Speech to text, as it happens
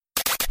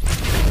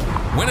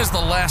When is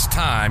the last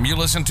time you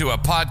listened to a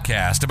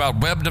podcast about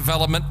web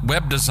development,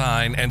 web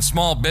design, and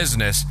small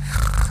business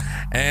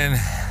and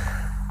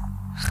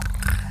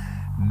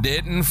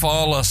didn't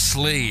fall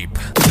asleep?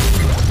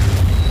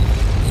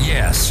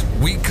 Yes,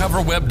 we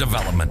cover web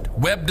development,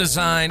 web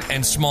design,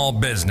 and small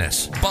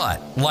business, but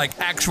like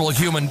actual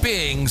human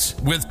beings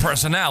with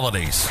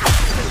personalities.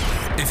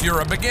 If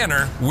you're a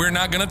beginner, we're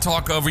not going to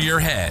talk over your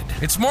head.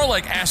 It's more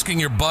like asking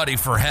your buddy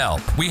for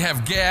help. We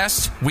have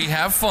guests, we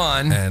have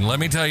fun, and let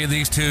me tell you,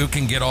 these two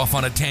can get off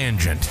on a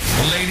tangent.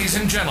 Ladies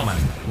and gentlemen,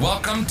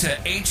 welcome to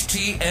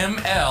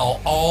HTML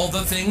All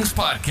the Things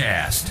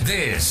Podcast.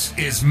 This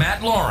is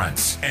Matt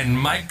Lawrence and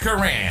Mike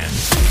Curran.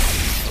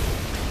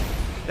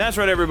 That's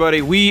right,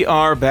 everybody. We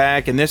are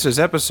back, and this is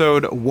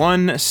episode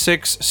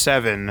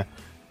 167,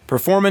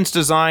 Performance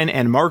Design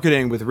and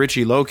Marketing with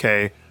Richie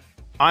Loke.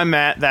 I'm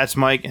Matt, that's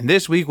Mike, and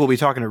this week we'll be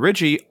talking to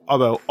Richie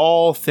about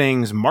all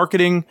things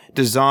marketing,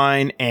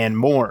 design, and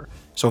more.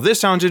 So if this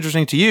sounds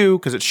interesting to you,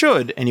 because it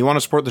should, and you want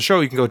to support the show,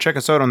 you can go check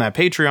us out on that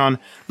Patreon,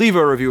 leave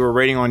a review or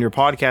rating on your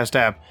podcast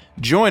app,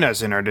 join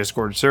us in our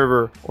Discord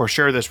server, or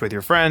share this with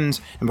your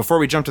friends. And before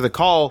we jump to the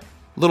call,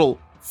 little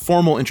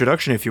formal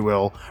introduction, if you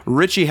will.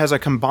 Richie has a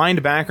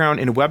combined background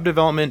in web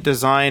development,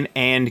 design,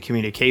 and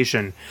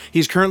communication.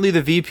 He's currently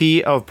the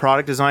VP of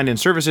Product Design and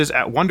Services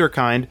at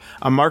Wunderkind,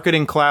 a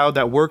marketing cloud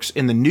that works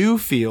in the new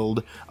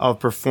field of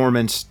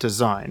performance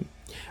design.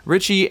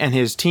 Richie and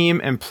his team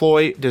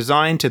employ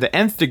design to the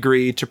nth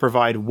degree to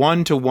provide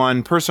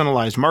one-to-one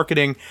personalized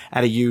marketing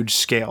at a huge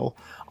scale.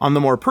 On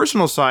the more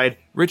personal side,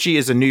 Richie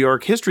is a New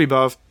York history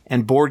buff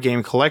and board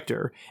game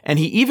collector, and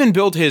he even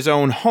built his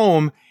own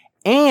home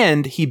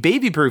and he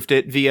baby-proofed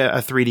it via a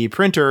 3D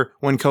printer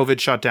when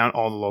COVID shut down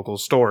all the local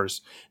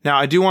stores. Now,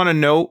 I do want to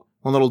note,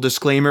 one little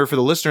disclaimer for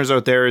the listeners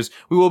out there is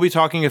we will be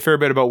talking a fair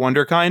bit about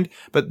Wunderkind,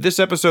 but this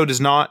episode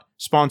is not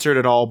sponsored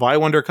at all by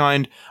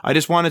Wunderkind. I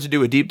just wanted to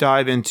do a deep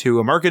dive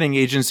into a marketing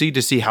agency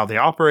to see how they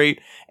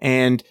operate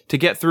and to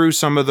get through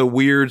some of the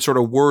weird sort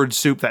of word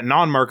soup that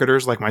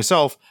non-marketers like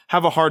myself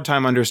have a hard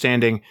time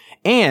understanding.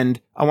 And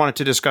I wanted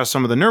to discuss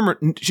some of the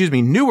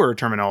newer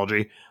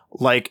terminology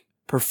like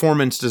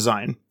performance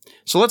design.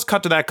 So let's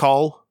cut to that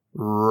call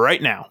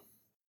right now.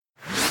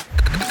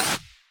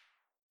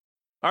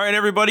 All right,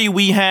 everybody,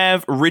 we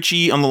have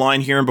Richie on the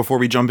line here. And before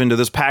we jump into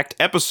this packed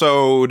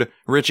episode,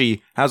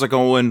 Richie, how's it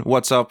going?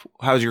 What's up?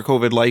 How's your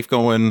COVID life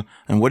going?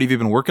 And what have you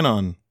been working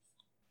on?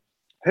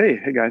 Hey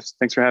guys,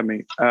 thanks for having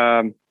me.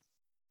 How's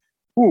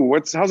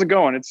it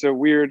going? It's a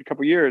weird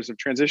couple years of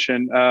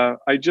transition.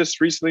 I just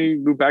recently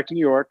moved back to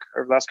New York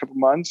over the last couple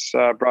months,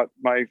 brought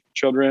my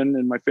children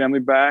and my family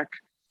back,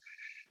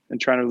 and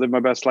trying to live my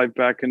best life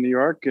back in New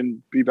York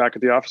and be back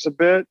at the office a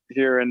bit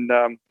here and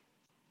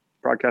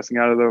broadcasting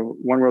out of the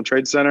One World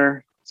Trade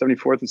Center,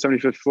 74th and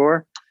 75th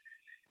floor.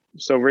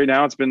 So right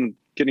now it's been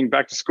getting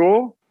back to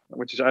school,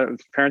 which is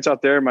parents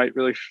out there might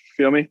really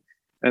feel me.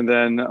 And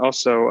then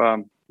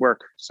also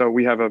work. So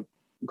we have an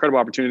incredible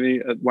opportunity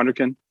at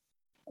Wunderkind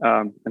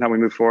and how we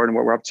move forward and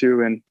what we're up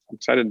to. And I'm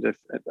excited to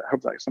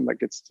hope that something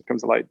that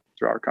comes to light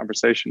through our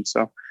conversation.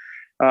 So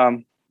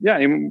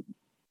anything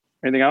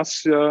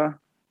else?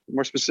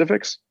 More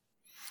specifics?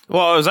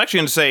 Well, I was actually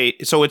going to say,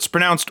 so it's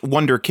pronounced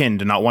Wunderkind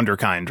and not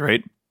Wunderkind,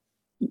 right?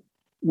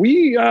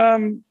 We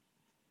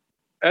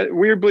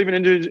believe in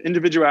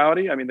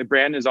individuality. I mean, the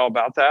brand is all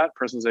about that,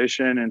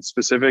 personalization and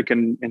specific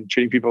and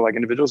treating people like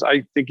individuals.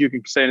 I think you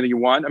can say anything you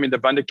want. I mean, the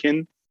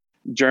Wunderkind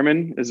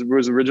German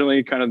was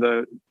originally kind of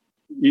the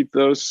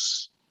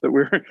ethos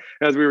that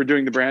as we were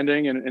doing the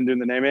branding and doing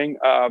the naming,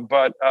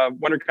 but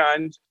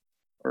Wunderkind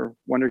or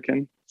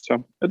Wunderkind.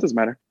 So it doesn't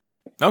matter.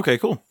 Okay,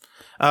 cool.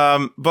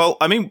 Well,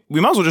 I mean, we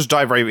might as well just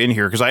dive right in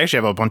here because I actually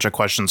have a bunch of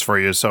questions for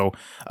you. So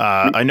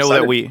I know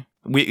that we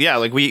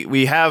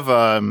have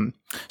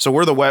so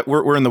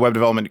we're in the web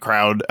development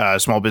crowd,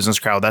 small business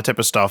crowd, that type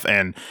of stuff,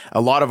 and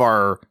a lot of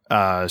our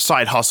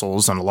side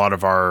hustles and a lot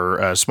of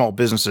our small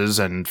businesses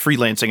and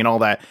freelancing and all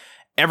that.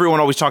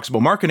 Everyone always talks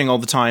about marketing all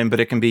the time, but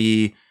it can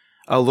be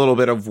a little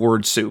bit of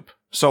word soup.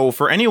 So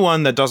for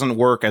anyone that doesn't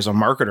work as a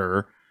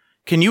marketer,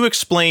 can you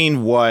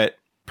explain what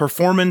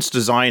performance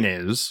design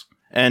is?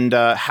 And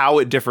how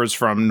it differs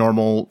from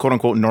normal, quote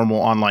unquote, normal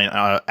online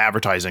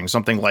advertising,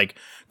 something like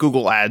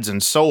Google Ads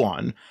and so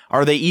on.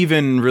 Are they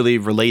even really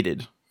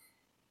related?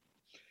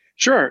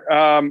 Sure.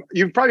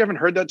 You probably haven't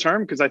heard that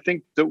term because I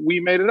think that we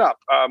made it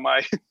up.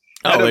 My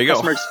head of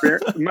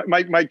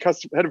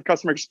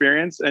customer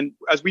experience. And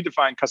as we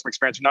define customer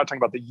experience, we're not talking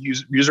about the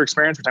user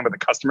experience. We're talking about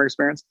the customer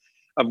experience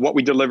of what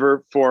we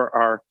deliver for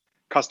our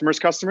customer's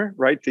customer,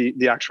 right?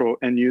 The actual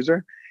end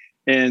user.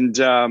 And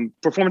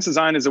performance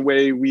design is a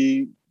way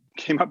we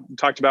came up and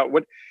talked about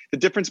what the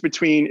difference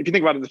between, if you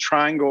think about it, the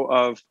triangle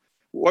of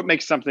what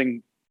makes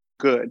something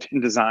good in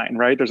design,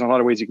 right? There's a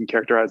lot of ways you can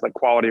characterize like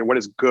quality or what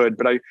is good.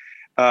 But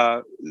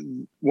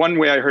one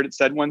way I heard it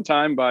said one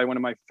time by one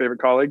of my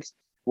favorite colleagues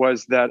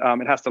was that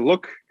it has to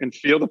look and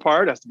feel the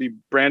part, it has to be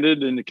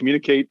branded and to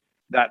communicate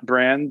that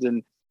brand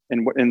and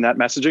that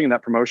messaging and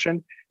that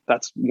promotion.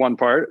 That's one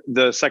part.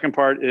 The second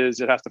part is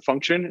it has to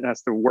function. It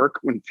has to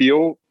work and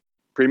feel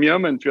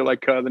premium and feel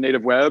like the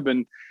native web,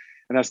 and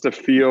has to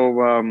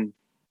feel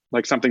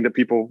like something that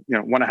people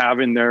want to have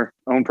in their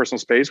own personal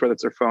space, whether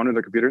it's their phone or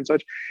their computer and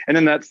such. And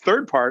then that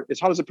third part is,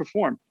 how does it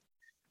perform?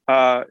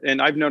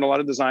 And I've known a lot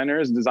of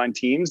designers and design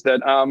teams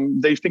that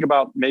they think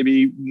about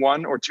maybe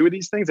one or two of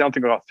these things. They don't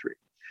think about three.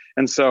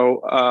 And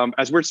so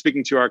as we're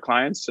speaking to our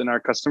clients and our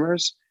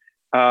customers,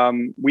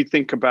 we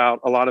think a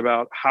lot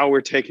about how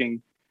we're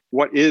taking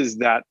what is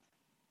that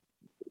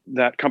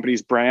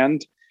company's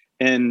brand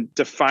and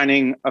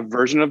defining a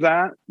version of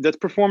that that's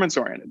performance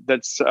oriented,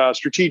 that's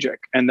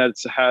strategic, and that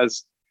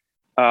has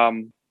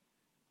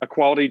a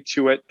quality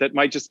to it that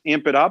might just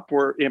amp it up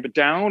or amp it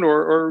down,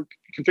 or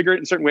configure it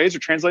in certain ways or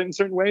translate it in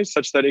certain ways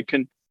such that it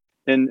can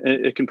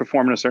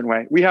perform in a certain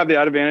way. We have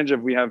the advantage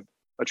of, we have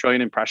 1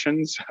 trillion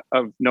impressions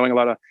of knowing a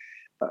lot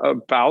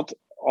about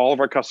all of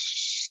our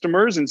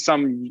customers in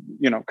some,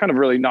 kind of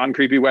really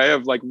non-creepy way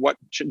of like what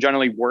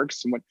generally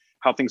works and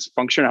how things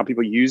function, how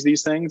people use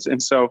these things.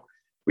 And so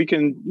we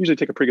can usually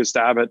take a pretty good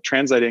stab at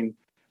translating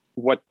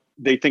what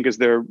they think is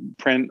their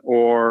print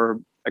or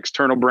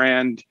external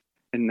brand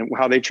and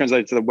how they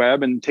translate it to the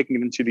web, and taking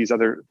it into these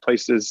other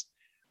places,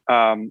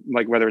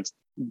 like whether it's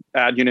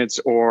ad units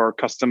or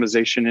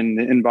customization in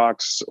the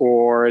inbox,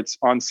 or it's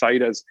on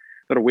site as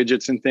little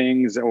widgets and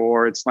things,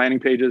 or it's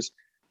landing pages.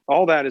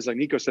 All that is an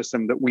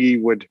ecosystem that we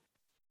would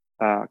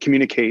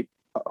communicate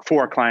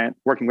for our client,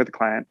 working with the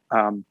client.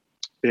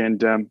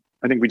 And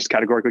I think we just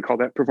categorically call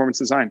that performance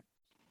design.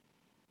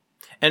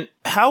 And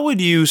how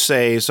would you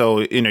say, so,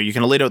 you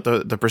can lay out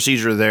the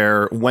procedure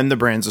there when the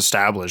brand's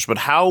established, but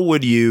how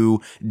would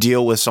you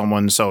deal with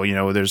someone? So,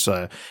 there's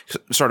a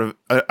sort of,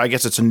 I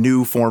guess it's a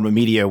new form of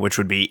media, which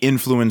would be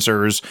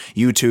influencers,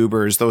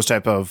 YouTubers, those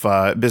type of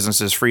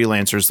businesses,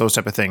 freelancers, those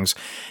type of things.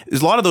 A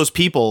lot of those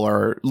people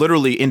are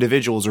literally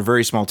individuals or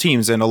very small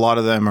teams, and a lot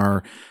of them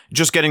are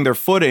just getting their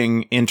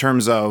footing in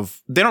terms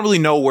of, they don't really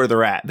know where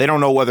they're at. They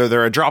don't know whether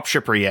they're a drop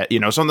shipper yet.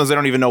 Sometimes they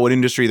don't even know what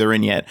industry they're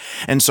in yet.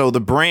 And so the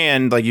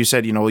brand, like you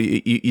said,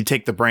 you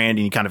take the brand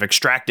and you kind of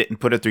extract it and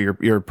put it through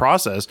your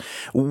process.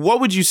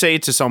 What would you say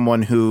to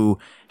someone who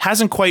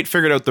hasn't quite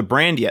figured out the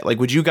brand yet? Like,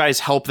 would you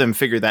guys help them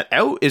figure that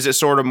out? Is it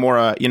sort of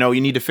more, you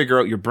need to figure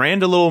out your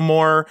brand a little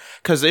more?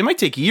 Because it might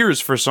take years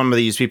for some of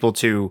these people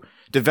to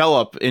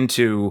develop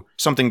into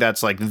something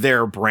that's like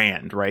their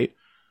brand, right?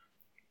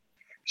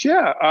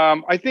 Yeah,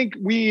 I think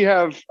we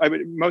have,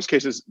 in most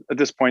cases at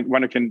this point,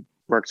 Wennekin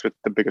works with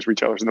the biggest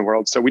retailers in the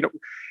world. So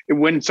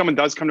when someone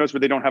does come to us where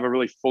they don't have a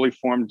really fully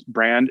formed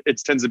brand, it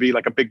tends to be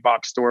like a big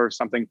box store or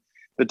something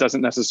that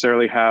doesn't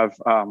necessarily have,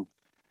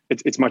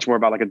 it's much more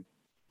about like a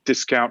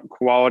discount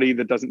quality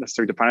that doesn't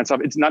necessarily define itself.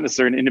 It's not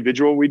necessarily an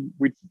individual we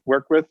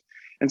work with.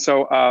 And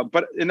so,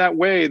 but in that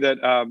way that,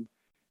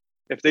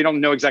 if they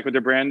don't know exactly what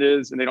their brand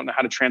is and they don't know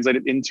how to translate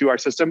it into our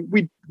system,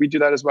 we do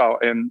that as well.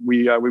 And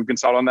we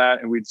consult on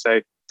that, and we'd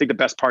say, take the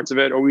best parts of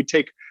it, or we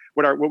take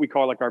what we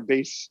call like our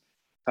base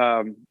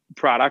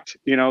product,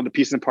 the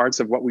pieces and parts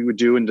of what we would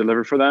do and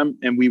deliver for them.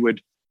 And we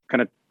would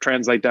kind of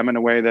translate them in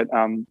a way that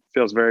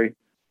feels very,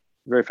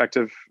 very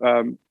effective.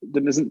 That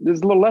is a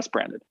little less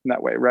branded in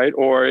that way, right?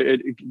 Or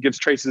it gives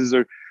traces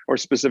or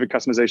specific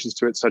customizations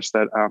to it such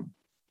that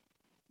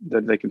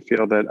that they can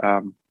feel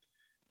that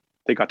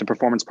they got the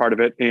performance part of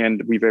it,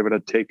 and we've been able to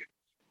take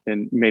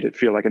and made it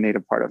feel like a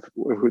native part of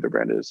who their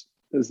brand is.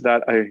 Is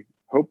that, I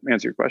hope,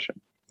 answer your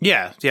question?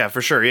 Yeah,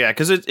 for sure. Yeah,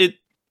 because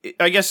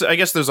I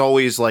guess there's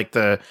always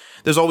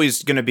there's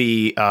always going to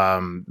be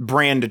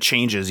brand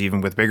changes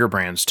even with bigger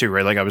brands too,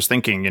 right? Like I was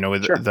thinking,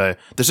 Sure. the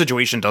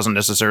situation doesn't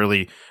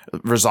necessarily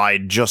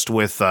reside just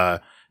with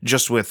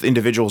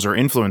individuals or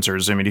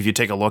influencers. I mean, if you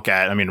take a look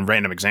at,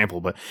 random example,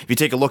 but if you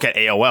take a look at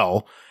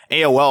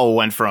AOL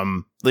went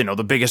from,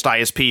 the biggest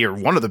ISP or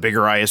one of the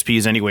bigger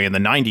ISPs anyway in the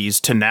 90s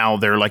to now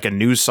they're like a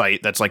news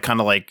site that's like kind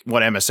of like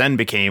what MSN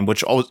became,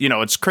 which,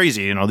 it's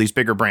crazy. These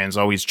bigger brands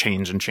always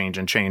change and change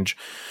and change.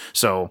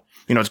 So,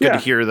 it's good to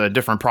hear the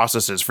different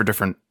processes for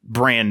different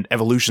brand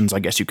evolutions, I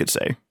guess you could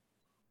say.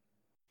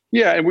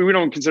 Yeah, and we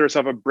don't consider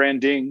ourselves a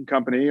branding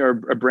company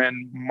or a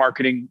brand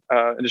marketing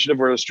initiative.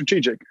 We're a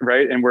strategic,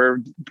 right? And we're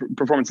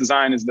performance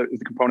design is the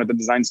component the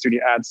design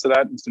studio adds to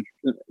that,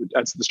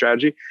 adds to the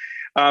strategy.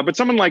 But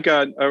someone like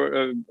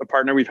a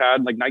partner we've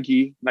had, like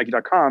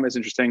Nike.com is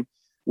interesting,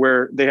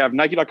 where they have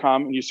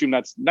Nike.com and you assume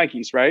that's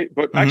Nike's, right?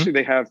 But actually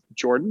they have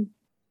Jordan,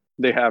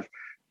 they have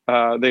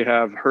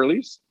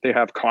Hurley's, they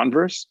have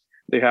Converse,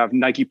 they have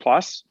Nike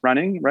Plus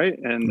running, right?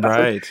 And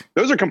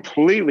those are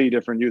completely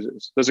different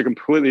users. Those are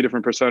completely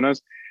different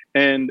personas.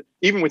 And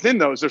even within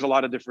those, there's a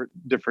lot of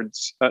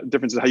differences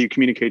how you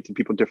communicate to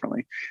people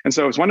differently. And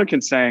so it's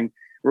Wennekin saying,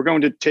 we're going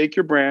to take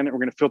your brand and we're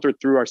going to filter it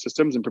through our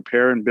systems and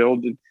prepare and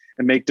build and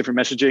make different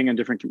messaging and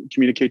different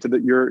communicate to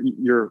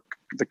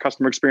the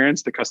customer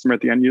experience, the customer at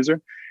the end user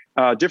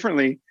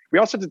differently. We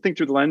also have to think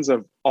through the lens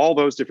of all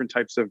those different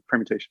types of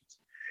permutations.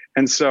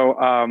 And so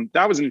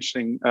that was an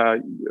interesting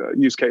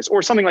use case,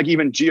 or something like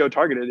even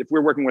geo-targeted. If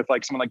we're working with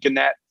like someone like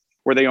Gannett,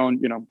 where they own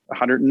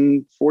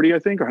 140, I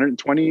think,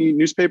 120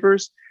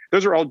 newspapers,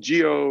 those are all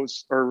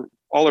geos or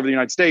all over the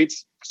United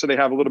States. So they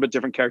have a little bit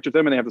different character to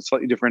them, and they have a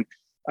slightly different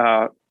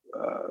uh,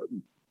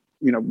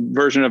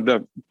 version of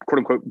the quote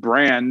unquote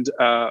brand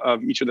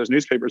of each of those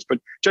newspapers. But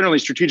generally,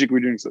 strategically,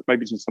 we're doing might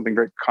be something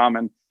very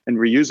common and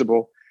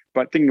reusable.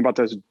 But thinking about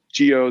those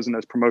geos and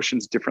those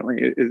promotions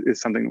differently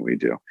is something that we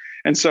do.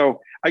 And so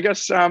I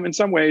guess in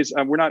some ways,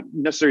 we're not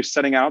necessarily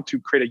setting out to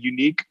create a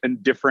unique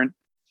and different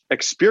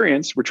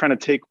experience. We're trying to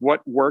take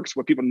what works,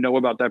 what people know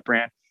about that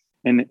brand,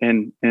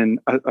 and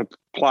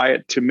apply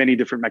it to many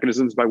different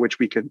mechanisms by which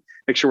we can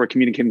make sure we're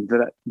communicating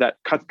to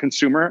that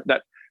consumer,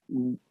 that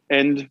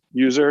end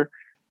user,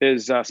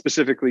 is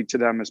specifically to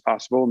them as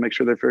possible, and make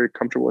sure they're very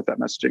comfortable with that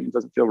messaging. It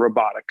doesn't feel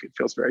robotic. It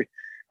feels very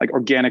like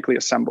organically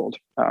assembled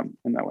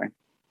in that way.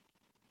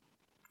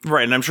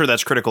 Right, and I'm sure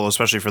that's critical,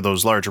 especially for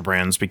those larger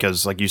brands,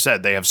 because, like you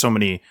said, they have so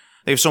many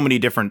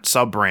different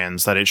sub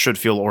brands that it should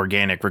feel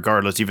organic,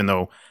 regardless. Even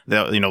though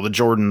the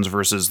Jordans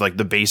versus like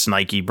the base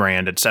Nike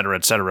brand, et cetera,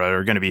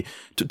 are going to be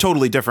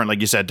totally different,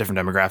 like you said, different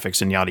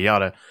demographics and yada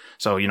yada.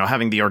 So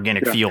having the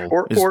organic feel.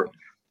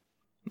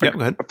 Go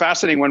ahead. A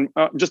fascinating one,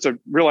 just a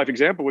real life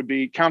example would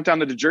be Countdown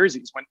to the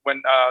jerseys.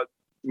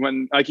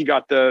 When Nike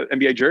got the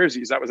NBA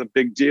jerseys, that was a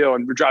big deal,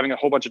 and we're driving a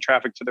whole bunch of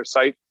traffic to their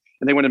site,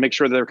 and they want to make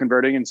sure that they're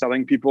converting and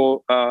selling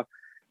people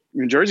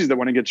jerseys that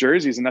want to get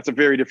jerseys, and that's a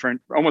very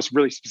different, almost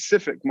really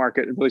specific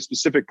market, a really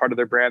specific part of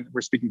their brand that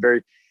we're speaking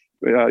very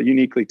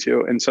uniquely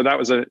to. And so that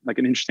was an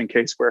interesting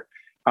case where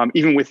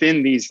even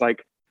within these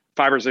like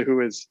fibers of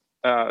who is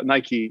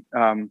Nike,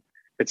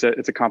 it's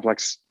a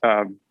complex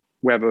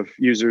web of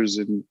users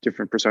and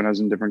different personas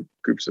and different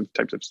groups of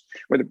types of,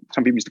 whether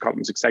some people used to call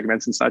them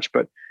segments and such,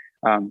 but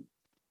I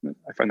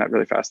find that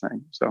really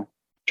fascinating. So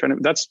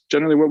that's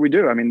generally what we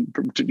do. I mean,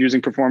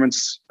 using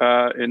performance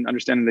and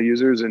understanding the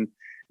users and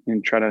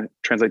try to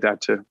translate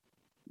that to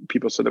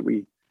people so that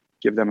we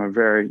give them a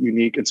very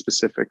unique and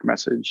specific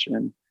message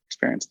and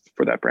experience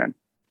for that brand.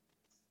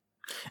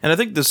 And I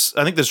think this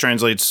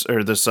translates,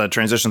 or this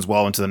transitions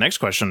well into the next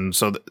question.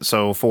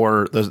 So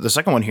for the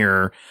second one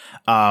here,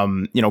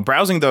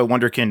 browsing the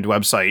Wunderkind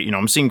website,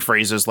 I'm seeing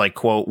phrases like,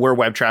 quote, where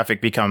web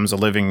traffic becomes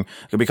living,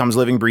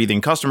 breathing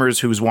customers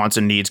whose wants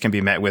and needs can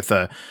be met with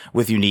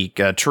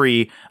unique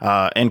tree,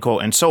 end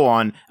quote, and so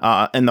on.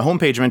 And the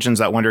homepage mentions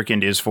that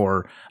Wunderkind is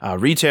for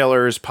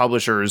retailers,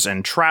 publishers,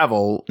 and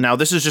travel. Now,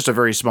 this is just a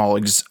very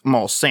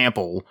small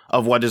sample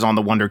of what is on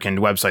the Wunderkind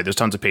website. There's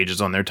tons of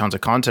pages on there, tons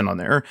of content on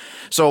there.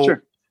 So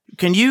sure.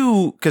 Can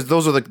you, because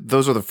those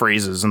are the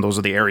phrases and those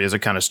are the areas that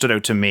kind of stood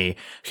out to me.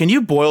 Can you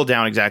boil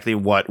down exactly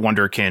what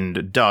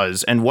Wunderkind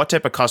does and what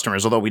type of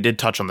customers, although we did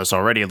touch on this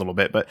already a little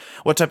bit, but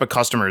what type of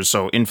customers,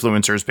 so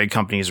influencers, big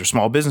companies, or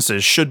small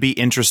businesses, should be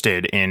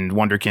interested in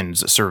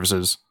Wunderkind's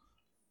services?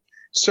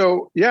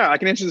 So, yeah, I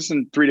can answer this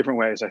in three different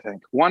ways, I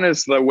think. One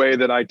is the way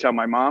that I tell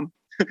my mom.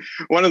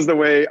 One is the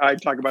way I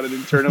talk about it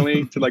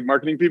internally to like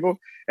marketing people.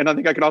 And I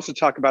think I could also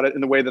talk about it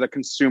in the way that a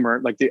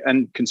consumer, like the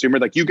end consumer,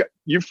 like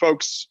you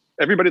folks,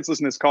 everybody that's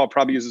listening to this call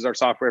probably uses our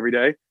software every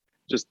day,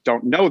 just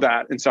don't know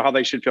that. And so how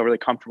they should feel really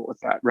comfortable with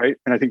that, right?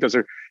 And I think those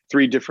are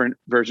three different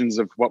versions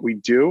of what we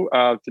do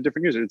to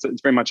different users.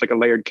 It's very much like a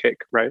layered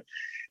cake, right?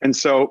 And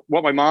so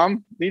what my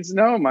mom needs to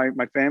know, my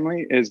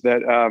family, is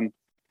that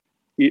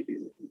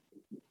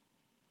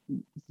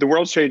the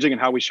world's changing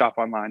and how we shop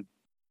online,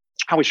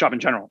 how we shop in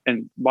general.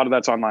 And a lot of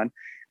that's online.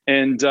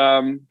 And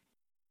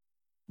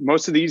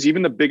most of these,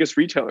 even the biggest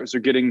retailers,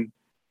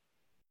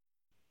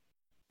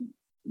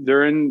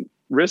 they're in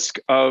risk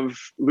of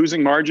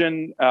losing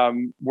margin,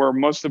 where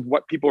most of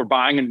what people are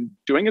buying and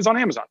doing is on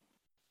Amazon,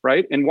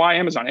 right? And why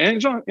Amazon?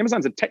 And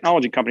Amazon's a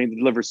technology company that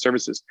delivers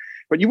services,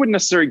 but you wouldn't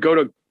necessarily go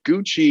to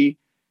Gucci,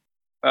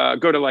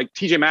 go to like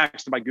TJ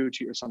Maxx to buy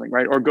Gucci or something,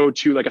 right? Or go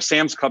to like a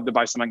Sam's Club to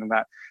buy something like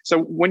that. So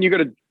when you go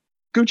to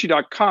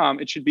Gucci.com,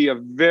 it should be a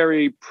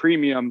very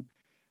premium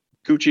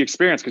Gucci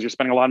experience because you're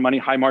spending a lot of money,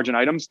 high margin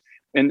items.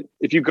 And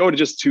if you go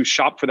to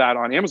shop for that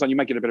on Amazon, you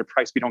might get a better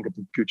price, but you don't get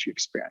the Gucci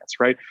experience,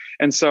 right?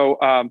 And so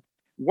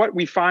what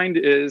we find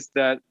is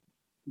that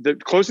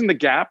closing the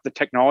gap, the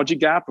technology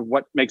gap of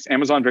what makes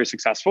Amazon very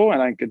successful,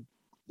 and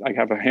I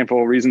have a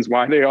handful of reasons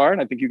why they are,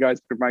 and I think you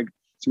guys might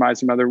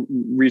surmise some other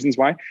reasons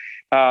why,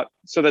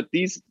 so that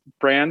these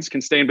brands can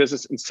stay in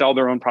business and sell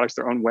their own products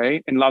their own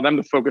way and allow them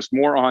to focus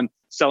more on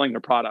selling their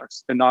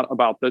products and not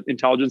about the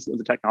intelligence of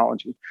the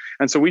technology.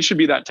 And so we should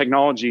be that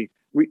technology.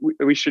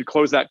 We should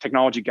close that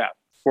technology gap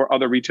for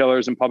other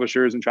retailers and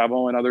publishers and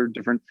travel and other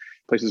different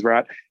places we're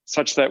at,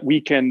 such that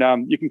we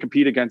can you can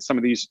compete against some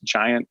of these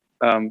giant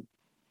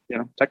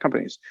tech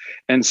companies.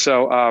 And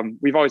so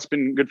we've always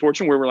been good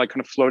fortune where we're like kind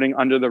of floating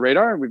under the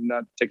radar. We've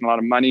not taken a lot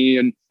of money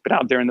and been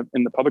out there in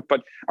the public,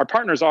 but our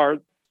partners are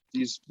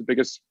the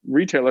biggest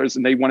retailers,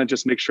 and they want to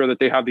just make sure that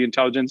they have the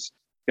intelligence,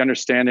 the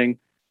understanding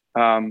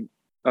and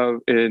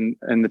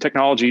the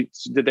technology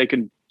so that they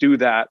can do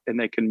that, and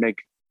they can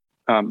make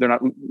they're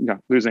not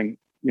losing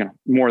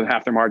more than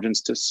half their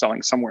margins to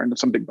selling somewhere in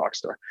some big box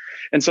store.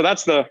 And so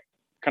that's the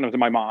kind of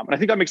my mom. And I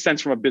think that makes sense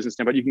from a business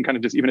standpoint. You can kind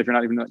of just, even if you're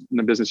not even in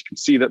the business, you can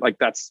see that like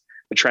that's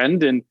the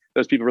trend and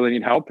those people really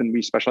need help, and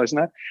we specialize in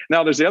that.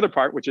 Now there's the other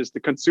part, which is the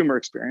consumer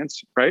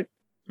experience, right?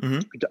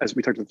 as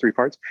we talked to the three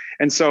parts.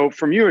 And so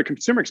from you, a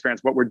consumer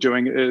experience, what we're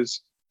doing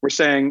is we're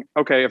saying,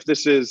 okay, if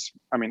this is,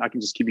 I mean, I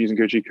can just keep using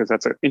Gucci because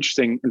that's an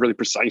interesting and really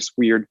precise,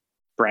 weird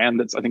brand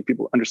that's, I think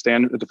people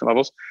understand at different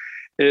levels,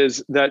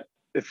 is that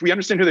if we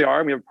understand who they are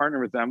and we have a partner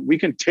with them, we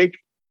can take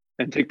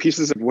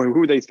pieces of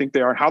who they think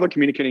they are, how they're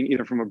communicating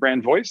either from a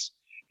brand voice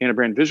and a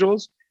brand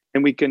visuals.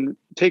 And we can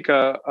take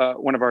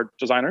one of our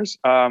designers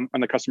on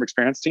the customer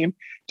experience team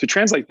to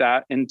translate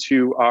that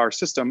into our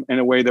system in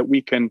a way that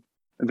we can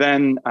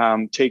then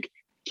take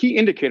key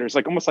indicators,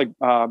 like almost like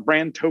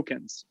brand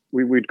tokens,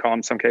 we'd call them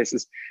in some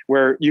cases,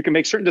 where you can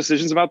make certain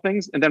decisions about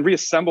things and then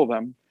reassemble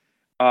them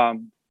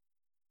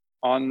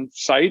on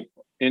site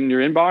in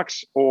your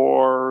inbox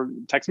or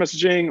text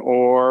messaging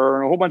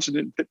or a whole bunch of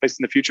places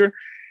in the future,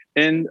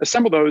 and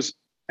assemble those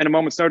in a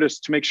moment's notice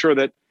to make sure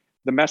that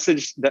the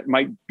message that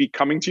might be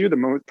coming to you,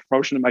 the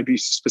promotion that might be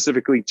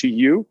specifically to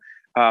you,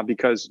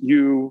 because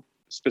you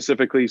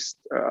specifically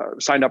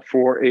signed up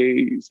for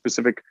a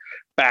specific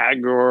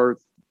bag, or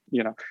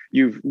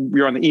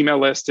you're on the email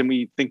list and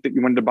we think that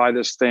you wanted to buy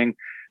this thing,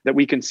 that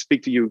we can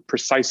speak to you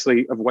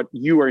precisely of what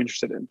you are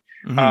interested in.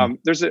 Mm-hmm.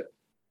 There's an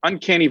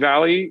uncanny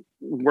valley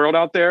world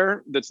out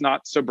there that's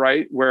not so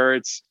bright, where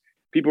it's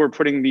people are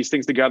putting these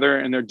things together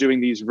and they're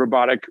doing these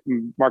robotic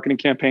marketing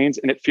campaigns,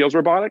 and it feels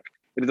robotic.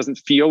 It doesn't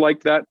feel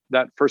like that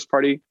first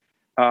party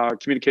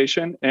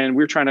communication. And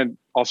we're trying to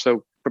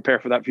also prepare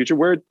for that future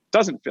where it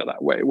doesn't feel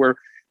that way, where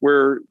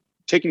we're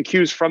taking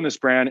cues from this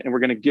brand and we're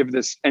going to give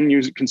this end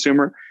user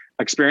consumer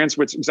experience,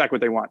 which is exactly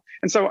what they want.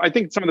 And so I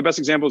think some of the best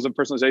examples of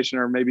personalization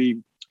are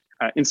maybe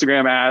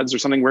Instagram ads or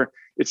something where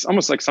it's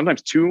almost like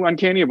sometimes too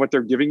uncanny of what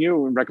they're giving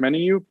you and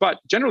recommending you. But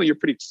generally, you're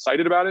pretty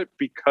excited about it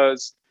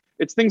because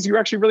it's things you're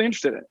actually really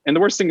interested in. And the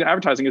worst thing to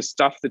advertising is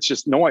stuff that's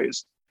just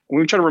noise. And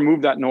we try to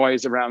remove that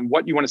noise around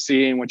what you want to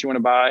see and what you want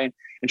to buy,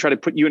 and try to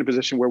put you in a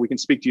position where we can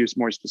speak to you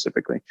more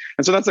specifically.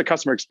 And so that's the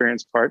customer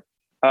experience part.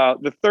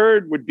 The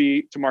third would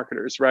be to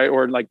marketers, right?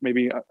 Or like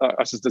maybe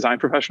us as design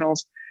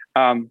professionals.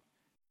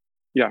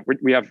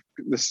 We have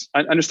this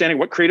understanding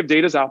what creative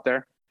data is out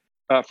there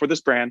for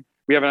this brand.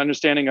 We have an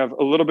understanding of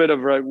a little bit of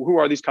who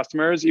are these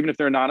customers, even if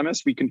they're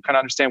anonymous. We can kind of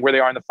understand where they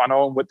are in the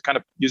funnel and what kind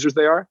of users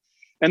they are.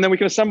 And then we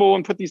can assemble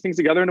and put these things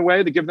together in a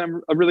way to give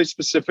them a really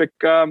specific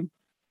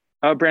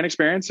brand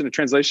experience and a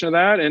translation of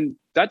that. And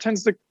that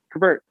tends to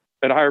convert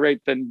at a higher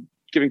rate than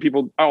giving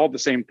people all the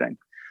same thing.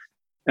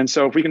 And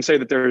so if we can say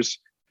that there's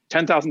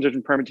 10,000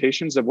 different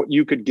permutations of what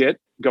you could get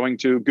going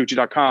to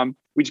Gucci.com,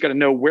 we just got to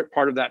know where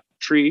part of that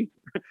tree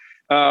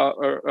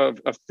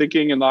of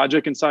thinking and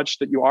logic and such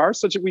that you are,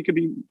 such that we could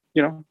be,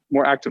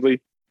 more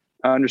actively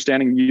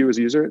understanding you as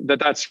a user.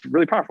 That's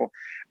really powerful.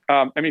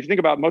 If you think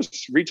about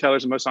most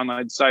retailers and most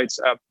online sites,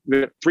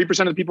 3%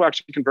 of the people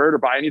actually convert or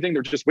buy anything.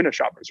 They're just window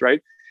shoppers,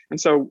 right? And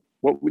so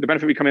the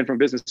benefit we come in from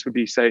business would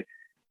be, say,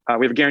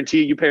 we have a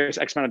guarantee, you pay us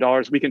X amount of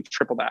dollars, we can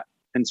triple that.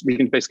 And so we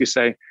can basically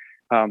say,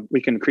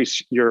 we can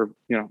increase your,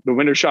 the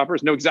window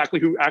shoppers know exactly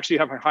who actually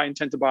have a high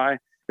intent to buy.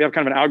 We have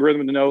kind of an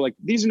algorithm to know, like,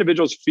 these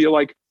individuals feel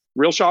like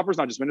real shoppers,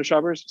 not just window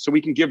shoppers. So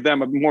we can give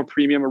them a more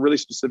premium, a really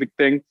specific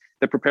thing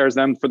that prepares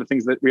them for the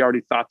things that we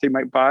already thought they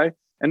might buy.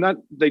 And that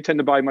they tend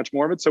to buy much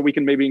more of it. So we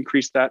can maybe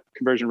increase that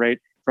conversion rate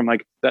from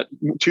like that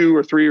 2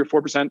 or 3 or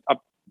 4%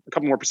 up a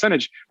couple more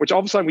percentage, which all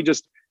of a sudden we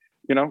just,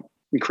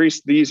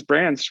 increase these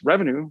brands'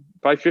 revenue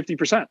by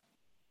 50%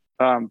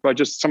 by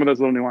just some of those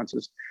little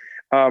nuances.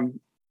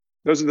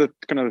 Those are the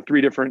kind of the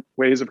 3 different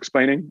ways of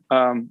explaining.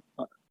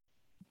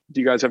 Do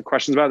you guys have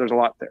questions about it? There's a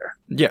lot there.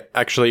 Yeah,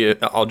 actually,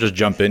 I'll just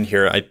jump in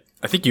here.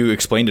 I think you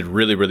explained it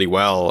really, really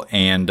well.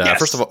 And yes.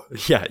 First of all,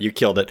 yeah, you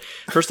killed it.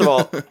 First of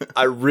all,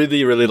 I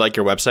really, really like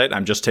your website.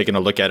 I'm just taking a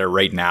look at it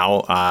right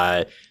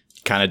now.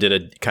 Kind of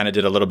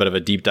did a little bit of a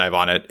deep dive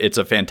on it. It's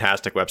a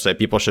fantastic website.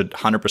 People should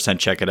 100%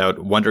 check it out.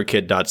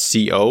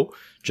 Wonderkid.co,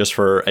 just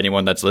for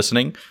anyone that's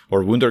listening,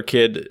 or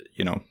Wunderkid,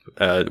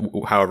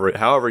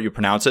 however you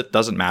pronounce it,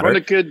 doesn't matter.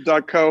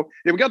 Wonderkid.co.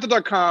 Yeah, we got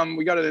the .com.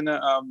 We got it in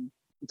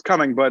it's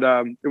coming, but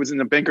it was in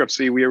the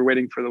bankruptcy. We were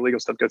waiting for the legal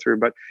stuff to go through,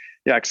 but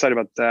yeah, excited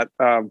about that.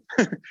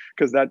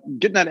 Because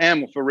getting that M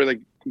will feel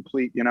really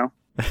complete,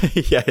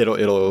 Yeah,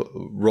 it'll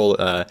roll,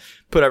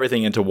 put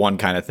everything into one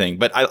kind of thing.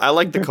 But I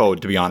like the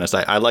code, to be honest.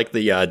 I like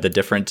the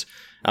different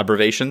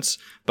abbreviations.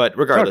 But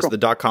regardless, cool.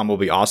 The .com will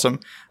be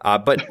awesome.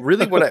 But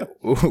really,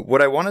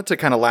 what I wanted to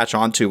kind of latch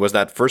onto was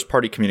that first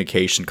party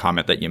communication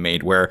comment that you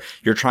made, where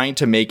you're trying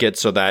to make it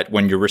so that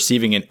when you're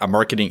receiving a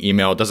marketing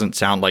email, it doesn't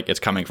sound like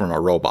it's coming from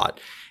a robot.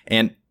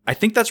 And I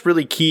think that's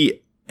really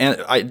key. And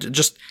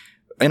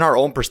in our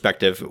own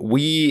perspective,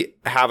 we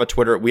have a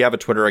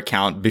Twitter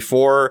account.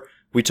 Before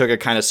we took it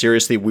kind of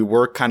seriously, we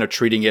were kind of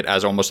treating it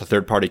as almost a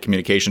third-party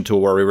communication tool,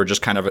 where we were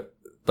just kind of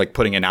like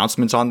putting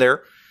announcements on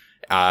there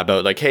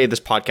about like, hey, this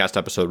podcast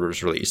episode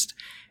was released.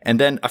 And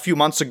then a few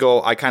months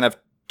ago, I kind of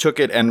took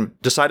it and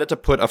decided to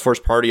put a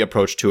first-party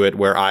approach to it,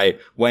 where I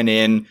went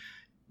in,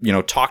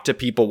 talked to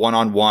people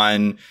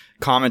one-on-one,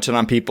 commented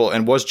on people,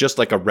 and was just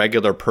like a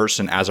regular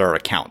person as our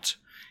account.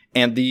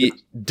 And the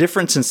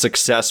difference in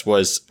success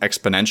was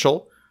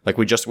exponential. Like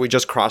we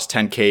just crossed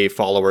 10K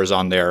followers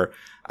on there.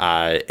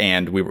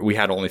 and we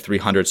had only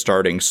 300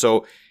 starting.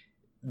 So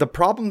the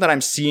problem that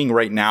I'm seeing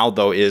right now,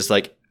 though, is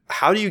like,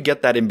 how do you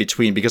get that in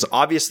between? Because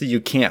obviously you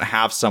can't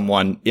have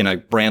someone in a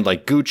brand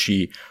like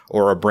Gucci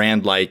or a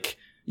brand like,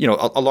 you know,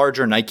 a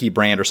larger Nike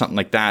brand or something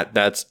like that,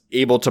 that's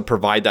able to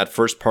provide that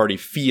first party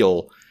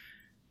feel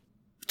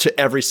to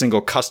every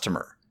single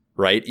customer,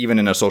 right? Even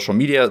in a social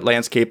media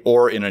landscape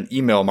or in an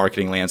email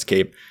marketing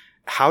landscape.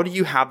 How do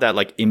you have that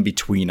like in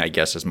between, I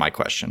guess, is my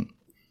question.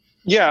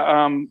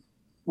 Yeah.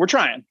 We're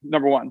trying,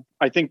 number one.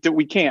 I think that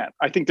we can't.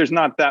 I think there's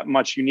not that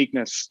much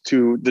uniqueness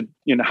to the,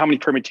 you know, how many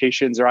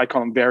permutations, or I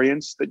call them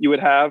variants, that you would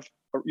have.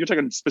 You're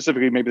talking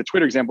specifically, maybe the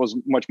Twitter example is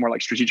much more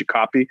like strategic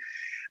copy.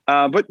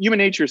 But human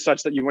nature is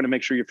such that you want to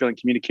make sure you're feeling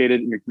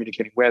communicated and you're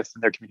communicating with,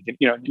 and they're communicating,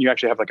 you know, you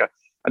actually have like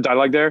a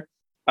dialogue there.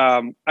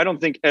 I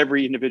don't think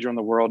every individual in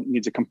the world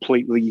needs a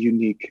completely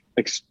unique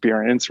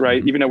experience, right?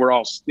 Mm-hmm. Even though we're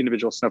all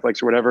individual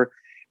snowflakes or whatever,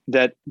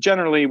 that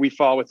generally we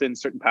fall within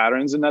certain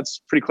patterns, and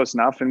that's pretty close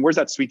enough. And where's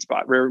that sweet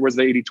spot? Where's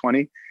the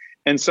 80-20?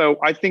 And so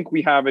I think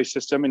we have a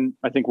system, and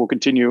I think we'll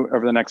continue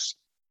over the next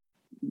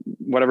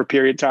whatever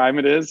period of time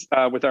it is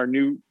with our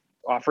new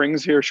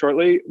offerings here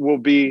shortly. We'll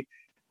be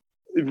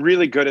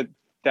really good at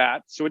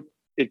that. So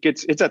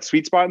it's that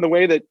sweet spot in the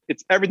way that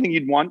it's everything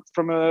you'd want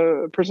from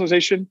a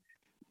personalization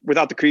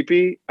without the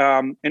creepy.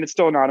 And it's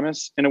still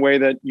anonymous in a way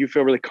that you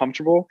feel really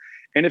comfortable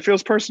and it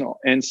feels personal.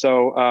 And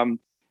so,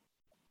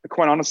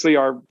 quite honestly,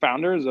 our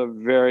founder is a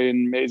very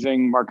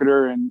amazing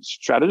marketer and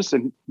strategist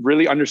and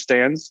really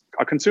understands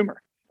a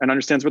consumer and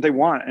understands what they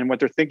want and what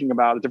they're thinking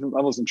about at different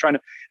levels, and trying to,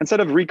 instead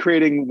of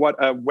recreating what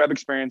a web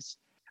experience,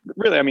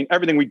 really, I mean,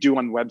 everything we do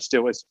on the web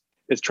still is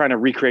trying to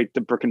recreate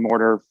the brick and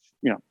mortar,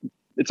 you know,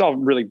 it's all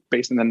really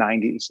based in the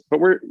 90s.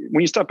 But when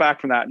you step back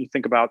from that and you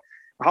think about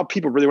how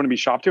people really want to be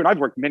shopped to, and I've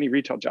worked many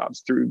retail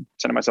jobs through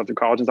sending myself through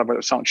college and stuff,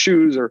 whether selling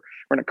shoes or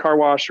in a car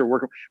wash or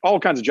working all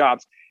kinds of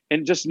jobs.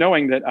 And just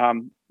knowing that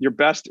your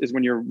best is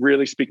when you're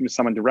really speaking to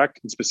someone direct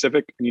and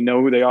specific, and you know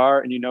who they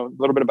are, and you know a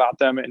little bit about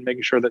them, and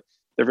making sure that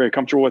they're very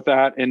comfortable with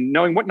that, and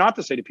knowing what not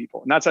to say to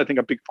people. And that's, I think,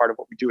 a big part of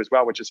what we do as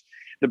well, which is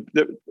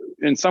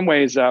in some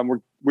ways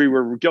we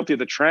were guilty of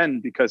the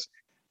trend because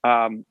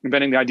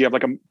inventing the idea of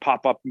like a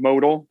pop-up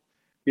modal,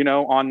 you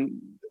know,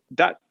 on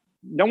that.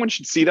 No one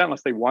should see that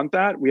unless they want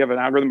that. We have an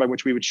algorithm by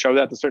which we would show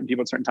that to certain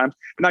people at certain times.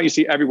 But now you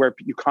see everywhere,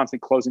 you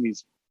constantly closing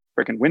these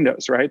freaking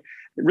windows, right?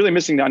 Really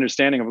missing the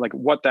understanding of like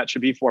what that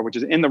should be for, which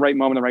is in the right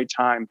moment, the right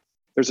time.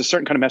 There's a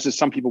certain kind of message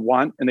some people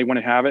want, and they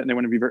want to have it, and they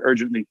want to be very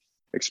urgently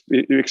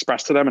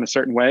expressed to them in a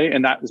certain way.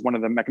 And that is one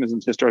of the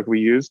mechanisms historically we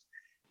used.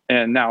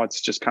 And now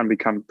it's just kind of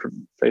become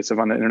pervasive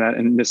on the internet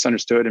and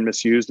misunderstood and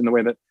misused in the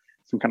way that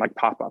some kind of like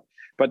pop-up.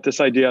 But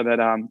this idea that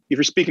if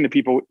you're speaking to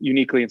people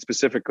uniquely and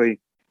specifically,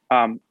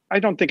 I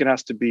don't think it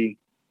has to be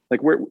like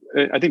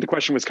I think the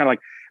question was kind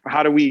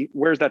of like,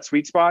 where's that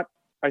sweet spot?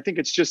 I think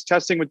it's just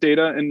testing with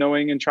data and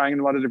knowing and trying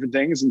a lot of different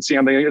things and seeing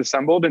how they get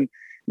assembled, and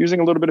using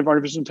a little bit of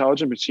artificial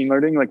intelligence, machine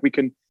learning. Like, we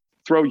can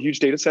throw huge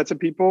data sets at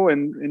people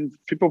and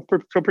people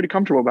feel pretty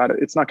comfortable about it.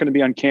 It's not going to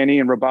be uncanny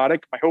and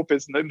robotic. My hope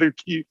is, and the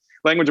key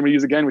language I'm going to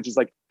use again, which is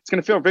like, it's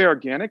going to feel very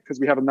organic because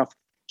we have enough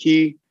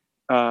key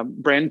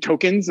brand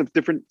tokens of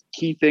different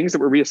key things that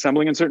we're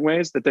reassembling in certain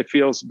ways that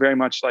feels very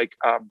much like,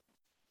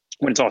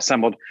 when it's all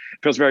assembled, it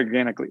feels very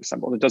organically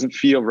assembled. It doesn't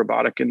feel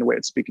robotic in the way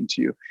it's speaking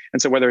to you.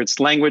 And so whether it's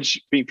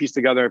language being pieced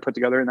together or put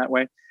together in that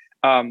way.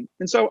 And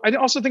so I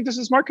also think this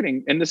is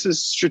marketing, and this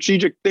is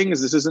strategic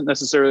things. This isn't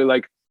necessarily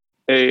like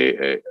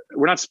we're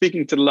not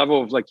speaking to the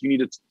level of like, you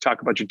need to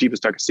talk about your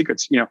deepest, darkest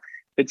secrets. You know,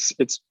 it's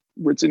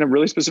in a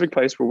really specific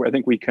place where I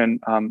think we can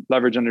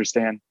leverage,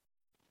 understand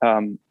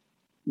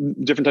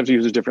different types of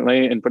users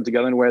differently, and put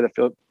together in a way that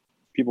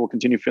people will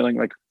continue feeling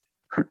like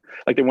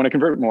they want to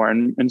convert more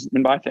and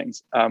buy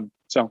things.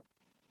 So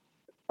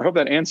I hope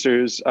that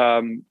answers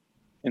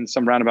in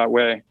some roundabout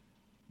way.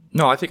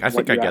 No, I think I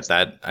get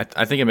that.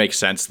 I think it makes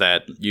sense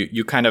that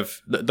you kind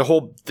of, the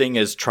whole thing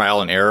is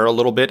trial and error a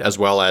little bit, as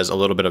well as a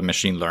little bit of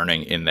machine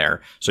learning in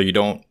there. So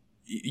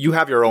you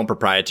have your own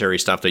proprietary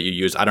stuff that you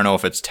use. I don't know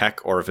if it's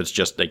tech or if it's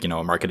just like, you know,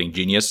 a marketing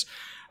genius.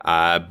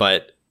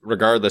 But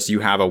regardless,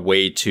 you have a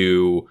way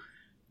to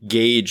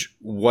gauge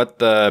what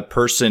the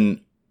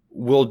person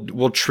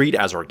will treat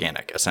as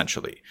organic,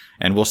 essentially,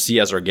 and we'll see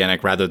as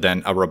organic rather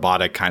than a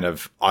robotic kind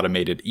of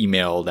automated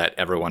email that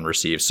everyone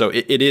receives. So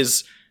it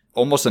is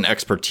almost an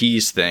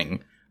expertise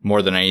thing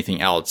more than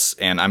anything else.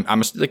 And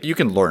I'm like, you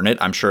can learn it.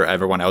 I'm sure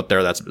everyone out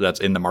there that's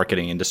in the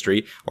marketing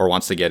industry or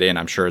wants to get in,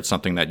 I'm sure it's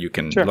something that you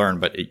can learn,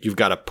 but you've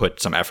got to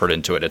put some effort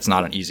into it. It's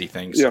not an easy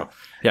thing. So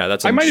yeah,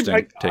 that's an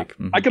interesting take.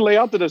 Mm-hmm. I could lay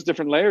out those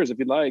different layers if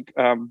you'd like,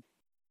 of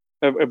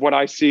what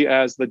I see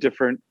as the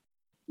different,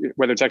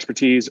 whether it's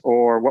expertise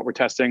or what we're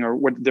testing or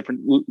what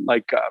different,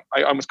 like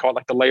I almost call it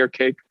like the layer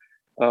cake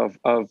of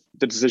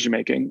the decision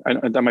making.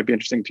 And that might be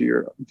interesting to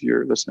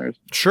your listeners.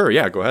 Sure.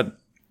 Yeah, go ahead.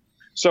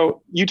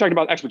 So you talked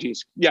about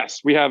expertise.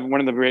 Yes, we have one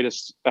of the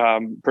greatest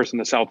person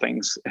to sell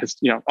things. It's,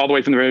 you know, all the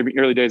way from the very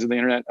early days of the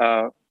internet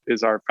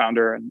is our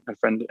founder and a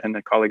friend and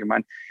a colleague of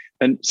mine.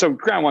 And so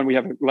ground one, we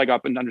have a leg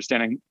up in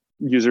understanding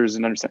users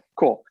and understand.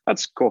 Cool.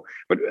 That's cool.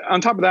 But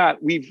on top of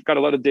that, we've got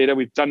a lot of data.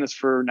 We've done this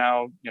for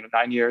now,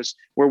 9 years,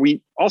 where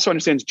we also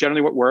understand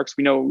generally what works.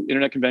 We know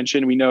internet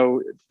convention. We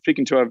know,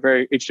 speaking to a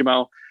very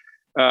HTML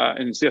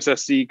and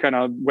CSS kind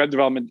of web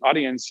development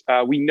audience,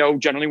 we know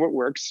generally what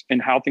works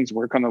and how things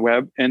work on the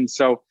web. And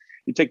so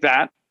you take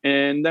that,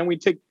 and then we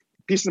take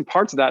pieces and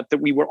parts of that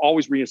we will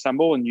always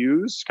reassemble and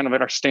use kind of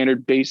at our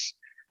standard base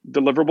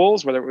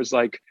deliverables, whether it was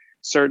like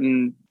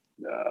certain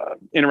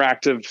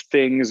interactive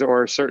things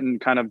or certain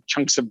kind of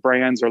chunks of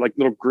brands or like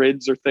little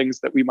grids or things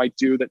that we might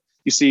do that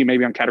you see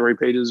maybe on category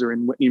pages or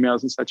in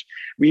emails and such.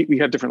 We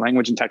have different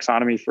language and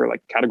taxonomy for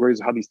like categories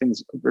of how these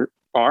things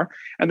are.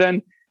 And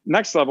then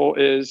next level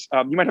is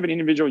you might have an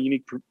individual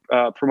unique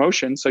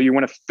promotion. So you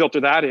want to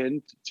filter that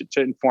in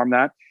to inform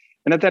that.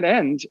 And at that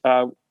end,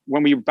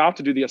 when we're about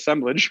to do the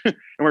assemblage and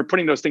we're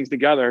putting those things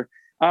together,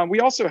 we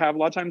also have a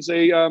lot of times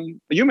a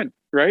human,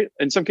 right?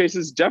 In some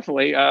cases,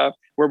 definitely,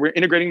 where we're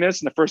integrating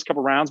this in the first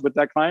couple of rounds with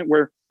that client,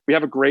 where we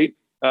have a great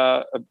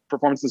a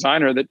performance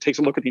designer that takes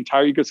a look at the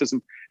entire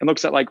ecosystem and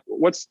looks at like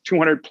what's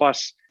 200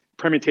 plus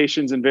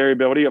permutations and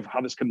variability of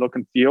how this can look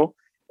and feel,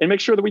 and make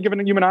sure that we give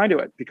a human eye to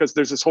it, because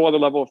there's this whole other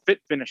level of fit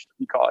finish,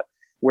 we call it,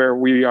 where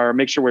we are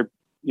make sure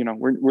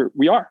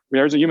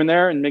there's a human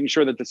there, and making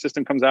sure that the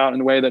system comes out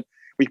in a way that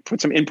we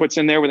put some inputs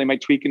in there where they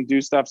might tweak and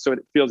do stuff so it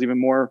feels even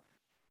more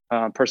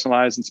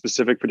personalized and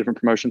specific for different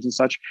promotions and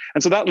such.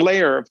 And so that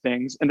layer of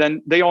things, and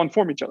then they all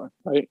inform each other,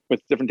 right?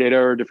 With different data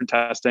or different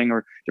testing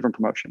or different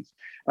promotions.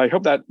 I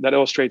hope that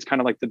illustrates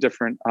kind of like the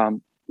different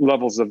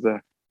levels of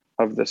the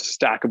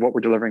stack of what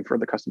we're delivering for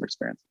the customer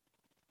experience.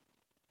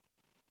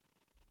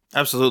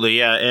 Absolutely,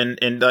 yeah,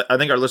 and I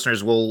think our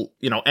listeners will,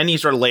 any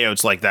sort of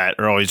layouts like that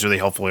are always really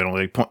helpful.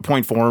 Like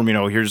point form,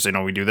 here's,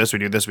 we do this, we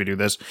do this, we do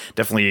this.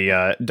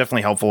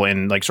 Definitely helpful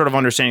in like sort of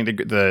understanding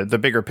the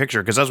bigger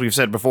picture. Because as we've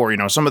said before,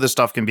 some of this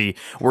stuff can be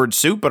word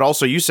soup, but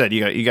also you said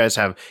you guys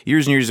have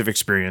years and years of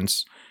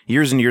experience,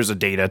 years and years of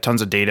data,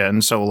 tons of data,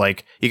 and so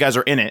like you guys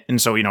are in it, and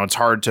so it's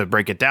hard to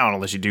break it down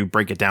unless you do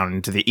break it down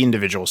into the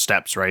individual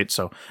steps, right?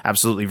 So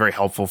absolutely very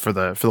helpful for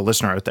the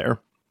listener out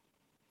there.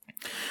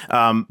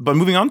 But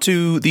moving on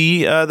to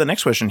the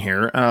next question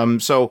here.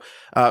 So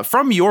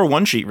from your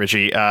one sheet,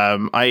 Richie,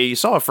 I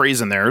saw a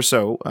phrase in there.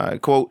 So,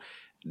 quote,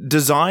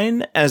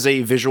 design as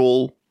a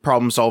visual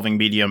problem solving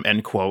medium,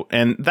 end quote.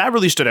 And that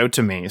really stood out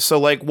to me. So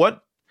like,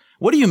 what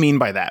do you mean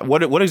by that?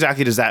 What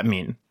exactly does that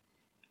mean?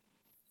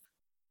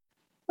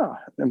 Oh,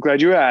 I'm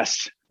glad you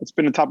asked. It's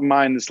been on top of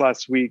mind this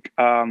last week.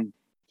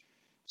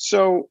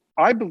 So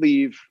I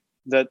believe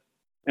that,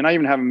 and I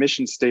even have a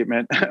mission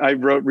statement I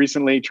wrote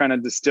recently trying to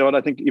distill it, I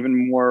think,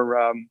 even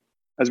more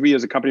as we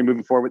as a company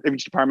moving forward with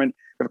each department.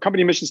 We have a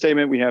company mission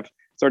statement. We have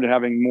started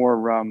having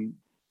more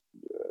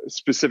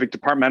specific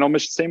departmental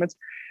mission statements.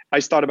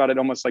 I thought about it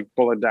almost like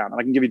bullet down.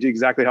 I can give you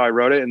exactly how I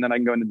wrote it, and then I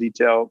can go into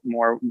detail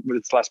more.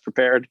 It's less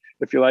prepared,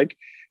 if you like.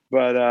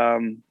 But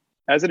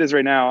as it is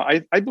right now,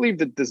 I believe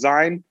that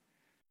the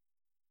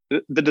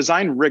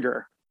design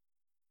rigor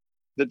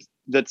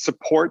that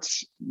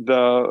supports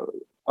a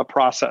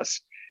process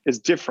is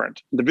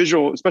different. The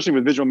visual, especially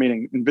with visual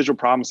meaning and visual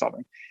problem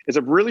solving, is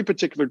a really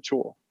particular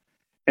tool.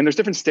 And there's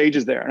different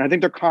stages there. And I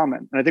think they're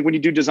common. And I think when you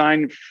do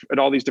design at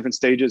all these different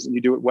stages and you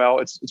do it well,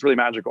 it's really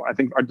magical. I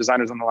think our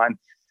designers on the line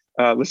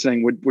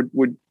listening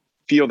would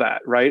feel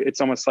that, right?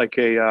 It's almost like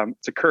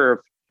it's a curve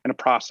and a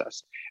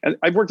process. And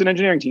I've worked in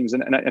engineering teams,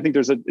 and I think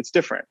it's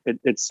different.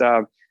 It's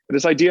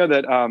this idea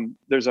that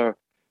there's a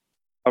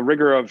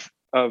rigor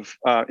of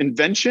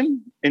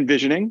invention,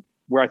 envisioning,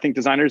 where I think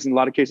designers in a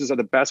lot of cases are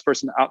the best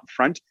person out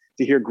front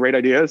to hear great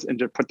ideas and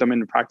to put them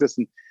into practice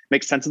and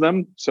make sense of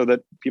them so that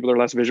people that are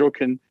less visual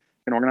can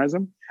organize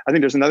them. I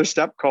think there's another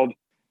step called,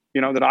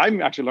 that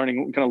I'm actually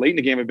learning kind of late in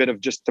the game a bit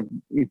of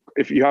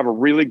if you have a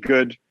really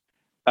good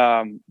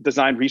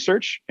design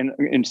research, and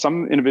in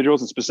some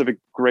individuals and specific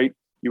great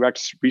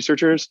UX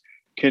researchers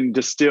can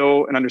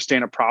distill and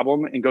understand a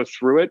problem and go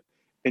through it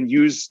and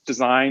use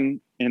design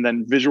and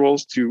then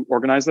visuals to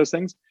organize those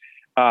things.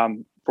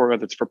 For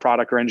whether it's for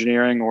product or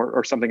engineering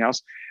or something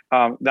else.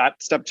 That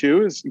step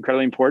 2 is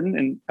incredibly important.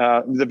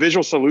 And the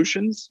visual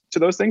solutions to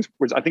those things,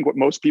 which I think what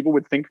most people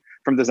would think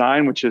from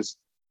design, which is,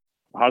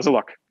 how does it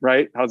look,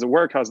 right? How does it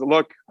work? How does it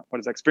look? What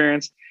is the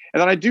experience?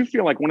 And then I do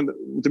feel like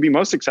to be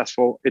most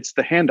successful, it's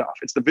the handoff.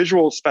 It's the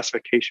visual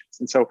specifications.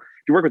 And so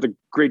if you work with a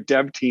great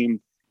dev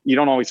team, you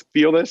don't always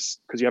feel this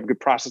because you have a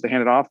good process to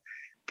hand it off.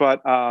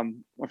 But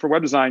for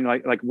web design,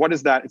 like what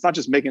is that? It's not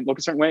just making it look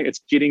a certain way. It's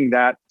getting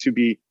that to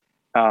be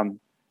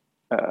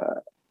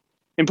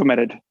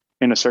implemented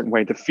in a certain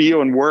way to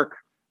feel and work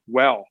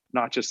well,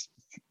 not just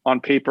on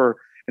paper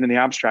and in the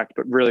abstract,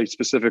 but really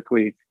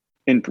specifically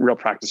in real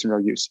practice and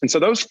real use. And so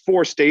those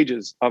 4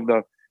 stages of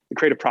the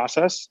creative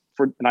process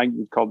and I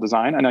call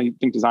design, and I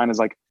think design is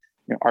like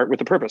art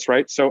with a purpose,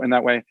 right? So in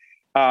that way,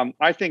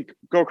 I think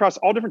go across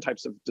all different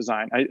types of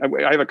design.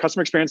 I have a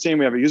customer experience team.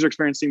 We have a user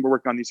experience team. We're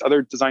working on these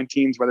other design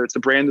teams, whether it's the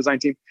brand design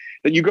team,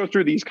 that you go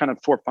through these kind of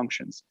 4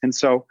 functions. And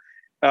so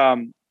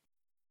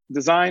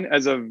design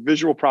as a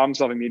visual problem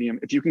solving medium,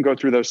 if you can go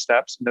through those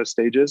steps and those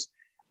stages,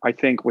 I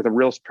think with a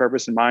real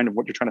purpose in mind of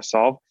what you're trying to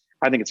solve,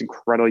 I think it's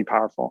incredibly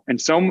powerful. And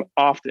so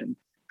often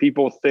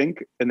people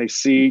think and they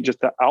see just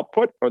the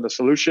output or the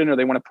solution, or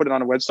they want to put it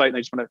on a website and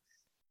they just want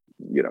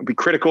to, be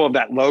critical of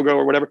that logo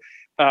or whatever.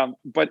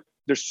 But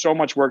there's so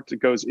much work that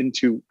goes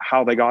into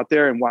how they got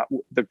there and what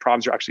the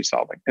problems you're actually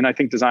solving. And I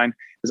think design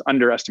is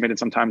underestimated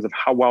sometimes of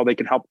how well they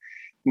can help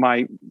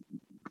my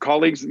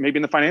colleagues, maybe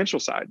in the financial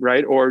side,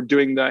 right? Or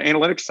doing the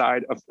analytics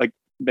side of like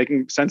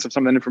making sense of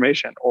some of that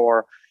information,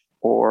 or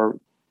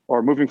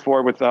moving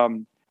forward with a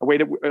way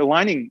to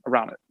aligning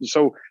around it.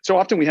 So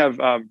often we have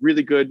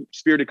really good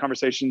spirited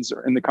conversations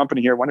in the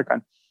company here at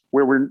WonderKind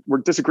where we're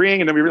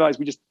disagreeing, and then we realize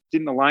we just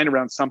didn't align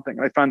around something.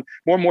 And I found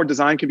more and more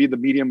design can be the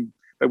medium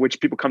by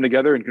which people come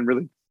together and can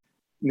really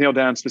nail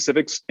down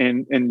specifics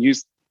and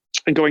use,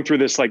 and going through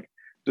this like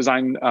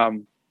design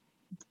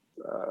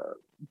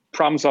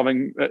problem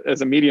solving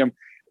as a medium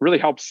really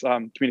helps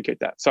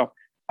communicate that. So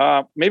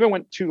maybe I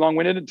went too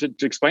long-winded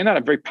to explain that.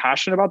 I'm very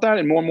passionate about that.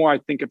 And more, I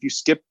think if you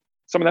skip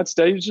some of that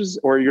stages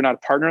or you're not a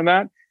partner in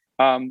that,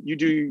 you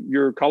do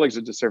your colleagues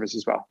a disservice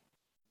as well.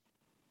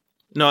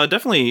 No, that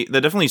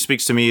definitely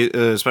speaks to me,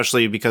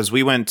 especially because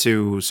we went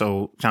to,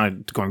 so kind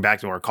of going back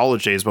to our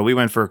college days, but we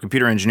went for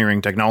computer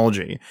engineering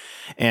technology,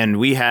 and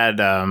we had,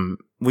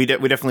 we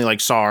definitely like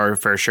saw our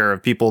fair share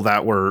of people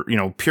that were,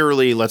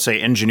 purely, let's say,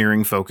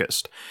 engineering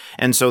focused.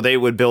 And so they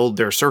would build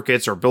their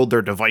circuits or build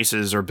their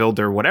devices or build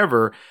their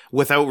whatever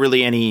without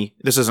really any,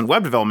 this isn't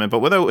web development, but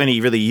without any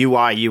really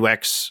UI,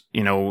 UX,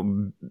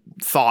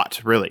 thought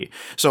really.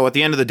 So at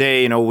the end of the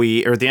day, at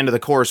the end of the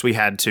course, we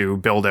had to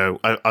build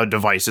a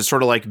device. It's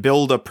sort of like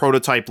build a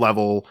prototype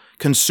level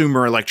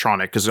consumer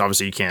electronic, because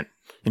obviously you can't,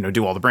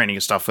 do all the branding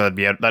and stuff.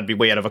 That'd be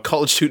way out of a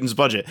college student's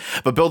budget.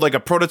 But build like a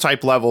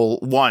prototype level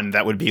one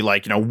that would be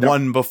like,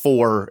 one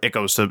before it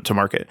goes to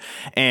market.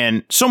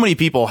 And so many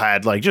people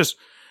had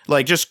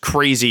just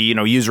crazy,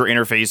 user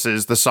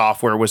interfaces. The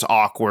software was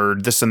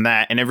awkward, this and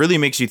that. And it really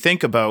makes you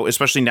think about,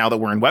 especially now that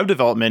we're in web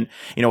development,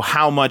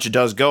 how much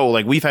does go.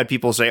 Like we've had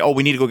people say, oh,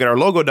 we need to go get our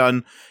logo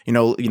done,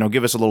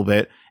 give us a little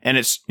bit. And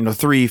it's,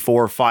 3,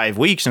 4, 5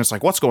 weeks. And it's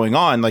like, what's going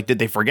on? Like, did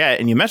they forget?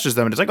 And you message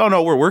them and it's like, oh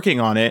no, we're working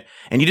on it.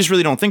 And you just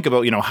really don't think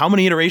about, how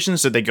many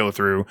iterations did they go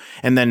through?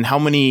 And then how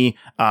many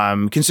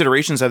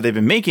considerations have they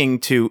been making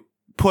to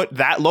put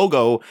that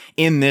logo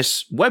in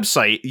this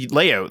website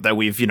layout that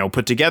we've,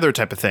 put together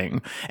type of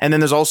thing. And then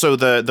there's also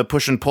the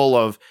push and pull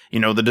of,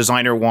 the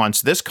designer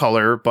wants this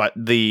color, but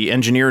the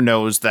engineer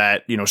knows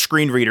that,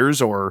 screen readers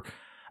or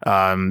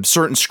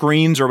certain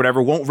screens or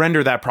whatever won't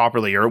render that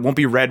properly, or it won't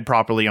be read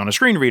properly on a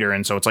screen reader.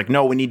 And so it's like,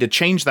 no, we need to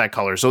change that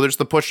color. So there's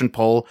the push and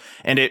pull,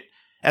 and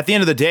at the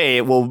end of the day,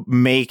 it will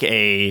make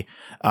it'll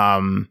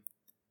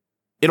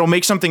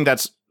make something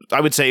that's, I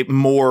would say,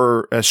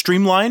 more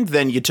streamlined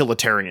than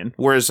utilitarian.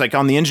 Whereas like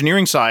on the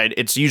engineering side,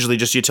 it's usually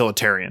just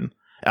utilitarian.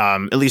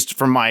 At least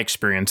from my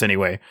experience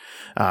anyway.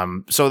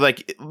 So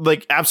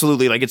like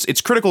absolutely, like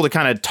it's critical to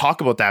kind of talk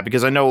about that,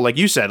 because I know, like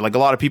you said, like a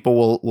lot of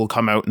people will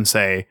come out and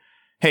say,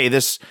 hey,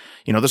 this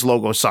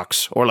logo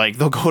sucks. Or like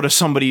they'll go to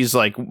somebody's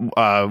like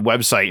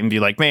website and be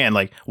like, man,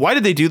 like why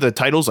did they do the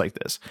titles like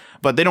this?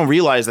 But they don't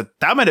realize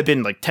that might have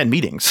been like 10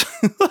 meetings,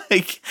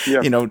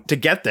 to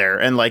get there.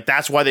 And like,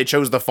 that's why they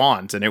chose the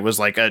font. And it was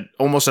like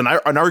almost an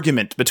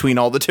argument between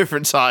all the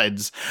different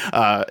sides,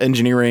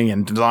 engineering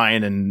and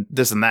design and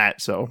this and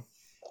that. So.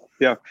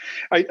 Yeah,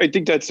 I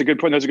think that's a good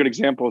point. Those are good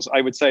examples. I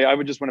would say I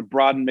would just want to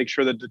broaden, make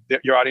sure that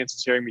your audience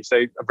is hearing me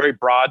say a very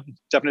broad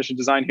definition of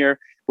design here,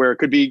 where it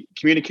could be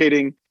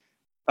communicating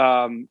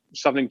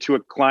something to a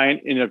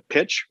client in a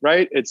pitch,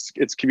 right? It's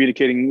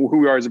communicating who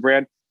we are as a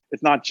brand.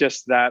 It's not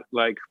just that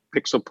like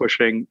pixel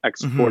pushing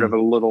export of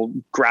a little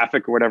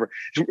graphic or whatever.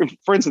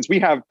 For instance, we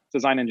have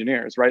design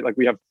engineers, right? Like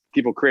we have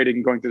people creating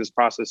and going through this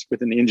process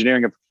within the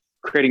engineering of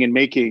creating and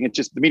making. It's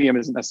just the medium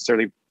isn't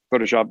necessarily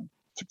Photoshop,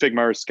 Figma,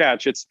 or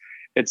Sketch. It's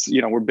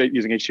we're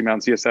using HTML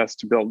and CSS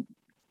to build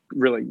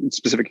really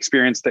specific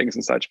experience things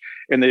and such.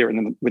 And they are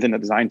within the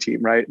design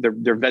team, right?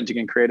 They're venting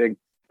and creating.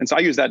 And so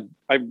I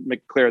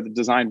make clear the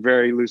design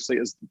very loosely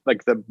as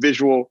like the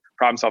visual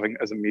problem solving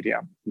as a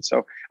medium. And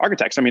so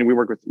architects, we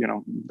work with,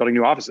 building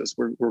new offices.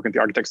 We're working with the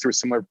architects through a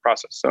similar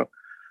process. So.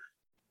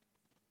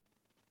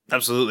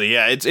 Absolutely.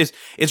 Yeah.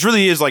 It's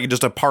really is like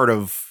just a part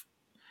of,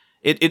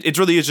 It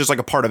really is just like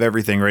a part of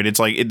everything, right? It's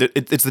like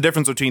it's the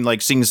difference between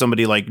like seeing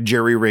somebody like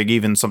jerry rig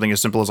even something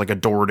as simple as like a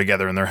door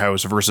together in their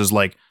house versus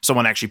like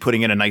someone actually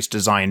putting in a nice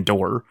design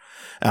door.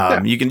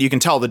 You can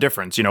tell the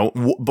difference.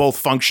 Both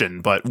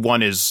function, but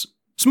one is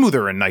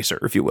smoother and nicer,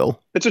 if you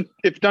will.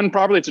 If done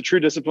properly, it's a true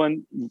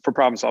discipline for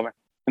problem solving,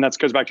 and that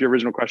goes back to your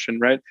original question,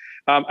 right?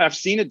 I've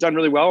seen it done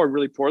really well or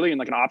really poorly in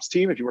like an ops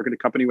team. If you work in a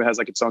company that has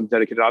like its own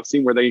dedicated ops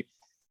team, where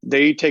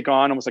they take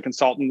on almost like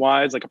consultant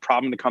wise, like a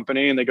problem in the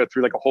company, and they go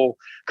through like a whole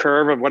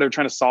curve of what they're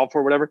trying to solve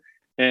for, whatever.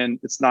 And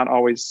it's not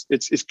always,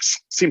 it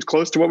seems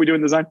close to what we do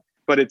in design,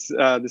 but it's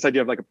this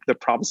idea of like the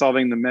problem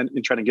solving,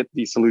 and trying to get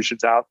these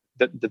solutions out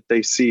that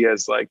they see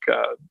as like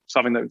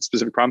solving the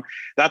specific problem.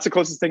 That's the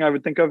closest thing I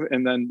would think of.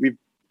 And then we've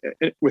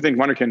within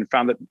Wunderkind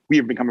found that we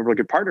have become a really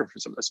good partner for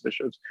some of those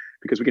initiatives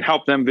because we can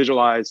help them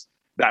visualize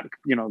that,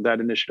 that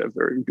initiative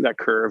or that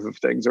curve of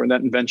things or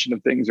that invention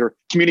of things or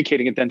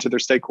communicating it then to their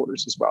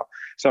stakeholders as well.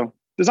 So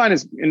design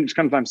is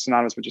sometimes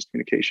synonymous with just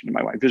communication in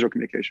my mind, visual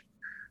communication.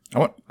 I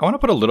want to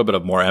put a little bit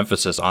of more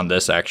emphasis on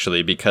this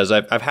actually, because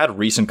I've had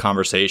recent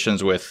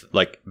conversations with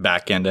like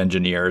back-end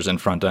engineers and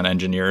front-end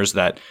engineers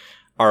that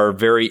are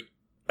very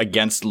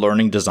against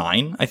learning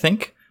design, I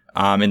think,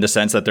 in the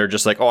sense that they're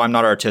just like, oh, I'm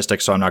not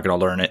artistic, so I'm not going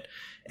to learn it.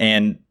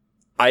 And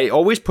I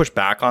always push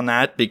back on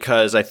that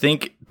because I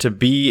think to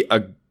be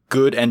a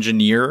good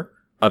engineer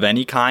of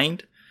any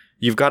kind,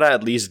 you've got to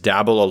at least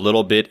dabble a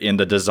little bit in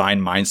the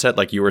design mindset,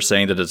 like you were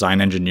saying, the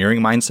design engineering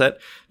mindset.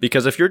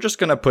 Because if you're just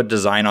going to put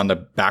design on the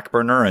back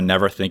burner and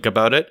never think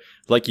about it,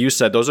 like you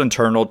said, those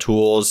internal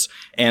tools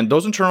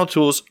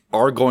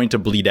are going to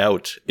bleed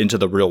out into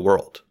the real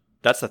world.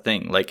 That's the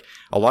thing. Like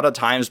a lot of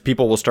times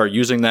people will start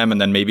using them and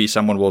then maybe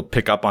someone will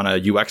pick up on a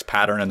UX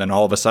pattern and then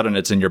all of a sudden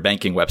it's in your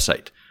banking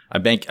website.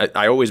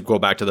 I always go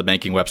back to the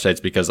banking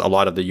websites because a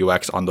lot of the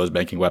UX on those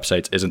banking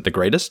websites isn't the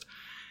greatest.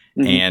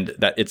 Mm-hmm. And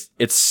that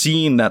it's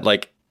seen that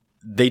like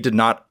they did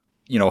not,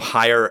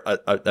 hire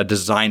a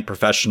design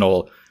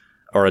professional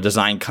or a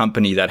design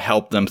company that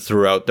helped them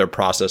throughout their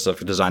process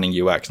of designing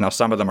UX. Now,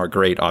 some of them are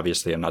great.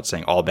 Obviously, I'm not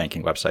saying all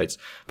banking websites,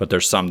 but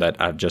there's some that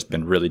have just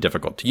been really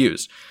difficult to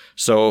use.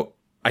 So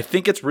I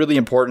think it's really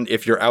important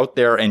if you're out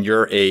there and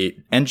you're a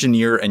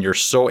engineer and you're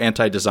so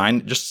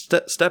anti-design, just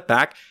step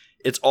back.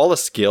 It's all a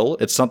skill.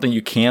 It's something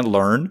you can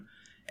learn.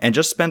 And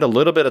just spend a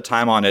little bit of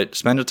time on it,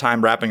 spend a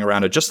time wrapping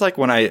around it. Just like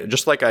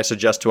I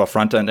suggest to a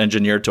front-end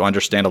engineer to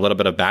understand a little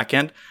bit of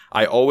back-end,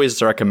 I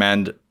always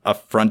recommend a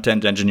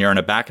front-end engineer and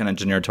a back-end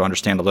engineer to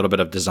understand a little bit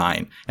of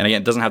design. And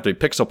again, it doesn't have to be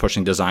pixel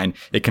pushing design.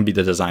 It can be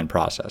the design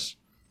process.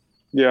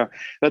 Yeah,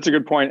 that's a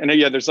good point. And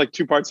yeah, there's like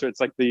two parts to it. It's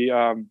like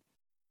the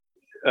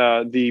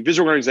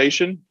visual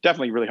organization,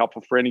 definitely really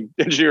helpful for any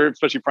engineer,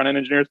 especially front-end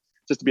engineers,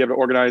 just to be able to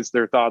organize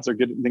their thoughts or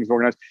get things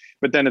organized.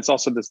 But then it's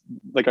also this,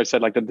 like I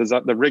said, like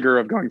the rigor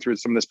of going through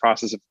some of this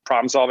process of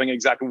problem solving,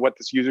 exactly what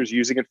this user is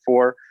using it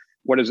for.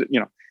 What is it,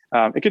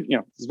 it could,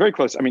 it's very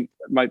close. I mean,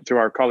 to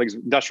our colleagues,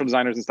 industrial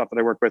designers and stuff that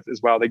I work with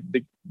as well,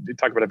 they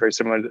talk about it very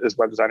similar as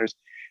web designers.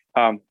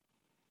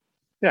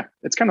 Yeah,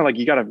 it's kind of like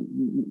you got to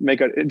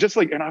make just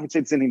like, and I would say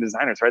it's any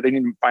designers, right? They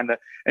need to find the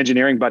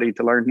engineering buddy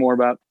to learn more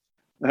about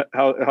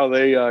how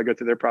they go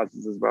through their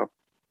process as well.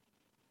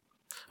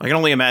 I can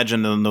only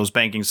imagine on those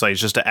banking sites,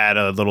 just to add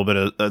a little bit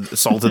of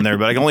salt in there,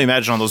 but I can only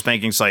imagine on those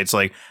banking sites,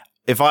 like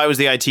if I was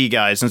the IT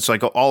guy, since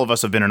like all of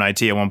us have been in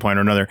IT at one point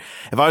or another,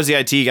 if I was the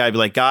IT guy, I'd be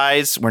like,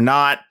 guys, we're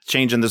not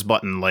changing this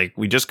button. Like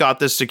we just got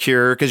this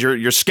secure because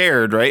you're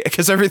scared, right?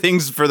 Because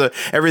everything's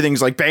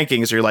like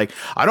banking. So you're like,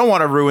 I don't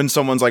want to ruin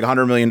someone's like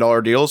 $100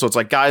 million deal. So it's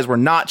like, guys, we're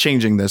not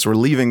changing this. We're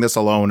leaving this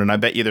alone. And I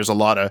bet you there's a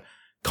lot of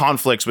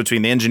conflicts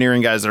between the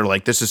engineering guys that are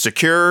like, this is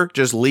secure,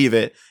 just leave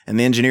it, and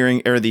the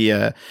engineering or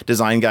the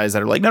design guys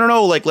that are like,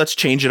 no, like let's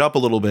change it up a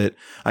little bit.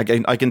 I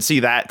can see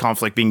that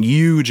conflict being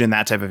huge in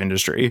that type of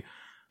industry.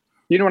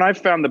 What I've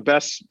found the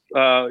best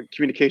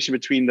communication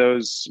between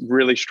those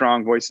really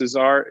strong voices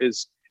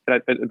is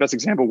the best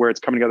example where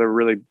it's coming together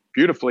really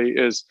beautifully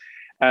is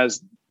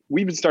as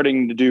we've been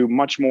starting to do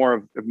much more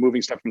of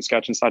moving stuff from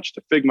Sketch and such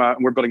to Figma,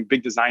 and we're building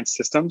big design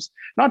systems,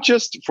 not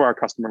just for our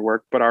customer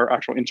work, but our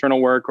actual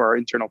internal work or our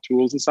internal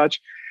tools and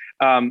such.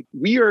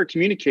 We are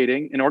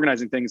communicating and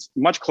organizing things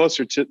much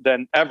closer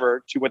than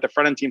ever to what the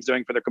front end team's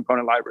doing for their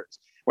component libraries,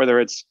 whether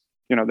it's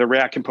the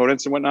React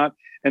components and whatnot.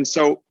 And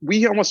so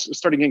we almost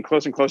started getting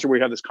closer and closer where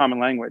we have this common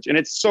language, and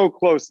it's so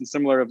close and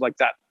similar of like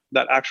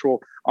that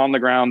actual on the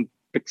ground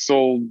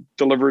pixel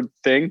delivered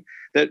thing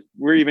that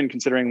we're even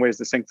considering ways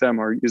to sync them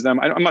or use them.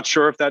 I'm not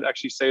sure if that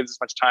actually saves as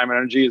much time and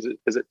energy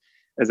as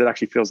it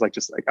actually feels like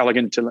just like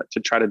elegant to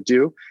try to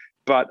do.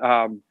 But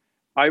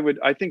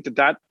I think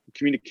that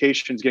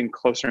communication is getting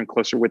closer and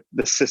closer with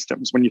the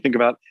systems. When you think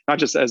about not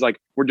just as like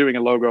we're doing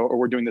a logo or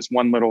we're doing this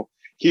one little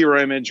hero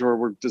image or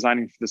we're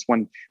designing for this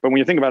one, but when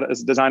you think about it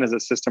as design as a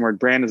system or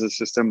brand as a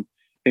system,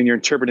 and you're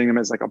interpreting them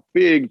as like a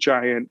big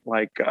giant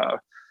like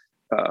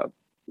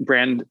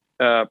brand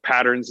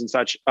patterns and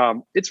such,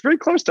 it's very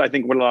close to I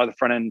think what a lot of the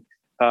front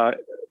end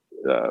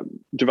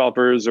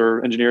developers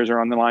or engineers are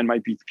on the line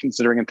might be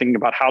considering and thinking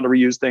about how to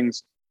reuse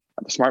things,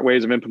 the smart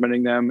ways of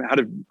implementing them, how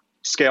to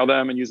scale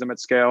them and use them at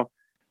scale,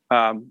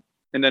 and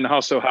then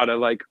also how to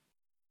like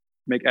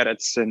make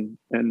edits and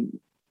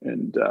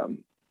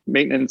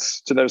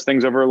maintenance to those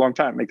things over a long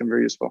time, make them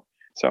very useful.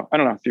 So I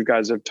don't know if you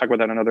guys have talked about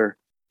that in other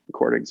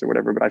recordings or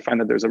whatever, but I find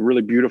that there's a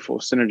really beautiful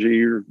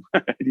synergy or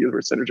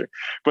synergy,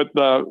 but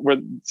where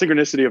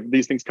synchronicity of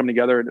these things come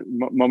together at a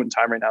moment in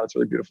time right now, it's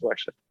really beautiful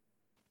actually.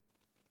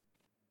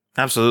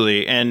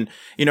 Absolutely. And,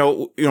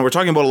 we're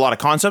talking about a lot of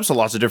concepts,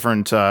 lots of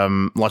different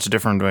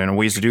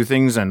ways to do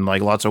things and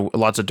like lots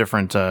of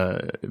different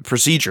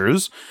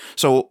procedures.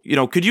 So,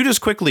 could you just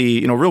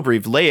quickly, real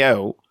brief, lay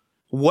out,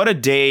 what a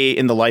day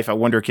in the life at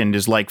Wunderkind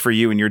is like for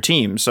you and your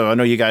team. So I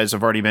know you guys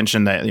have already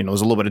mentioned that,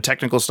 there's a little bit of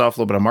technical stuff,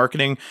 a little bit of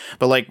marketing,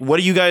 but like, what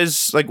do you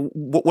guys like?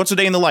 What's a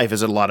day in the life?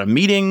 Is it a lot of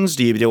meetings?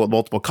 Do you deal with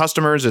multiple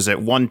customers? Is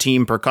it one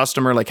team per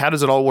customer? Like, how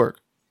does it all work?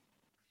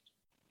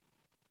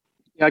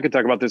 Yeah, I could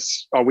talk about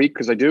this all week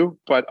because I do,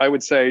 but I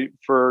would say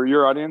for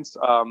your audience,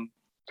 kind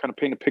of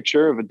paint a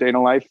picture of a day in the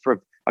life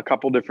for a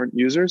couple different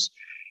users.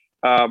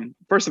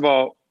 First of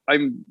all,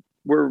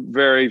 we're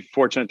very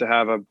fortunate to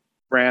have a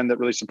brand that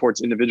really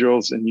supports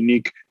individuals and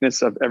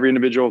uniqueness of every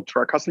individual to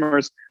our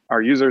customers,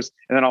 our users,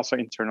 and then also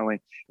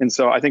internally. And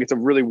so I think it's a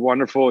really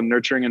wonderful and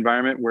nurturing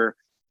environment where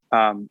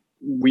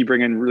we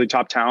bring in really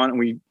top talent, and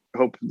we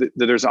hope that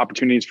there's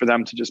opportunities for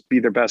them to just be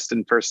their best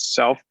and first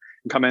self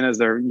and come in as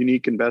their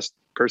unique and best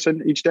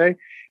person each day.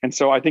 And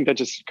so I think that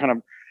just kind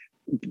of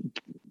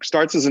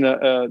starts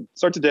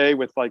starts a day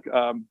with like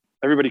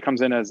everybody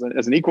comes in as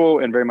an equal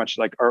and very much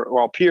like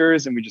we're all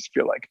peers, and we just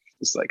feel like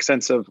this like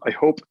sense of, I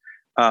hope,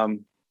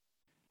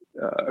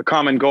 a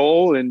common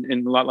goal and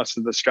a lot less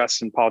of the stress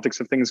and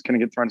politics of things kind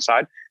of get thrown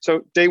aside.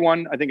 So day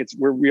one, I think it's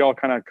where we all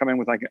kind of come in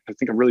with like, I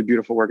think, a really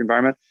beautiful work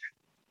environment.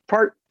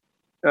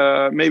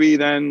 Maybe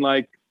then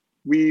like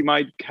we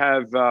might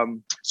have,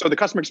 so the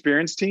customer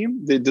experience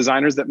team, the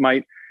designers that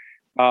might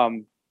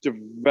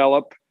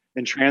develop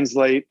and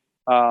translate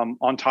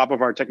on top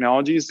of our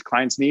technologies,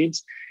 clients'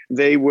 needs,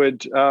 they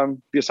would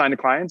be assigned to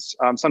clients,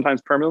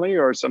 sometimes permanently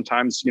or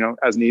sometimes,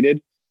 as needed,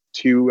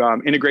 to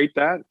integrate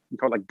that. We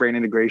call it like brain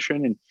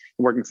integration, and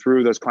working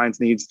through those clients'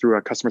 needs through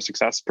a customer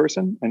success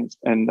person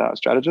and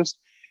strategist.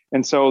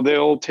 And so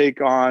they'll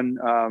take on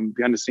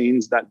behind the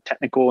scenes that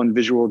technical and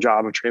visual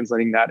job of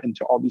translating that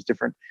into all these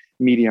different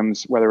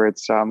mediums, whether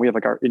it's, we have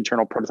like our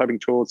internal prototyping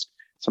tools,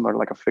 similar to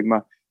like a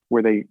Figma,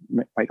 where they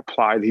might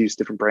apply these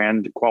different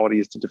brand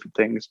qualities to different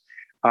things.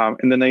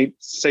 And then they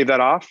save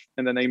that off,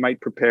 and then they might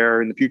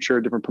prepare in the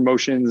future different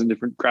promotions and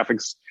different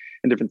graphics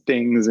and different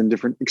things and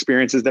different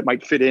experiences that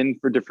might fit in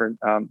for different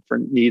for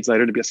needs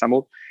later to be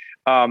assembled.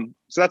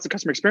 So that's the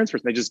customer experience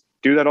person. They just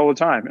do that all the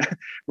time,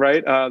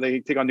 right? They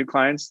take on new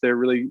clients. They're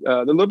really, they're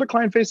a little bit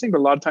client facing, but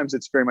a lot of times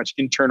it's very much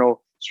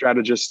internal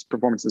strategist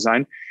performance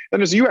design. Then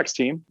there's a UX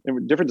team, a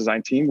different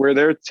design team, where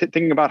they're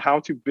thinking about how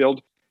to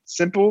build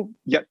simple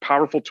yet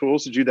powerful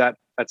tools to do that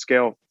at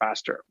scale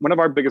faster. One of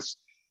our biggest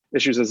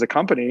issues as a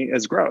company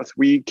is growth.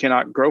 We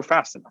cannot grow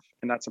fast enough,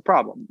 and that's a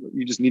problem.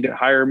 You just need to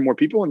hire more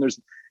people, and there's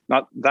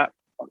not that,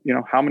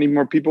 how many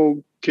more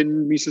people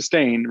can we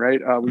sustain, right?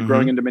 We're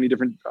growing into many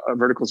different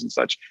verticals and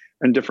such,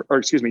 and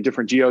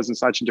different geos and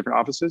such, and different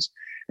offices.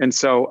 And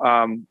so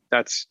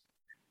that's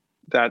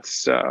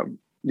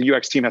the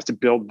UX team has to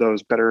build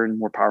those better and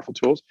more powerful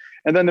tools.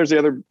 And then there's the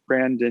other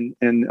brand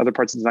and other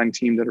parts of the design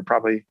team that are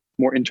probably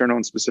more internal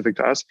and specific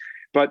to us.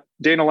 But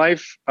day in the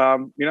life,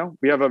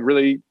 we have a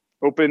really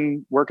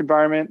open work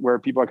environment where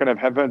people are kind of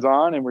headphones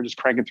on, and we're just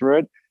cranking through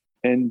it.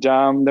 And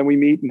then we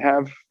meet and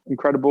have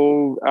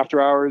incredible after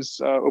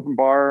hours, open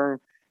bar,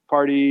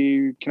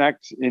 party,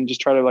 connect, and just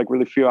try to like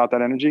really feel out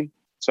that energy.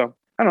 So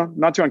I don't know,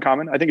 not too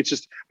uncommon. I think it's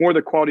just more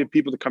the quality of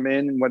people that come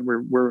in and what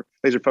we're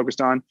laser focused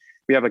on.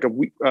 We have like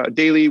a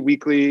daily,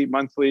 weekly,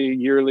 monthly,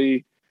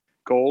 yearly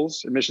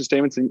goals and mission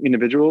statements in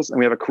individuals. And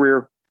we have a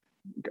career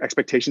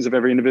expectations of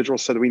every individual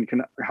so that we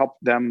can help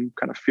them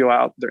kind of feel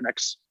out their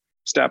next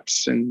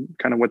steps and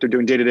kind of what they're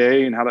doing day to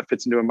day and how that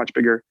fits into a much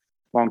bigger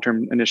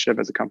long-term initiative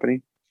as a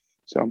company.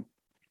 So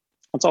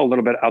that's all a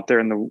little bit out there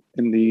in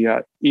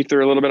the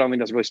ether a little bit. I don't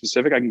think that's really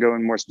specific. I can go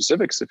in more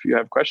specifics if you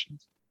have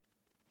questions.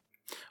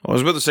 Well, I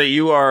was about to say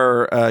you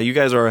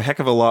guys are a heck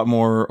of a lot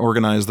more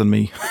organized than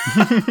me.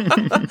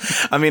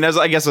 I mean, as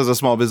a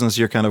small business,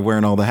 you're kind of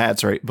wearing all the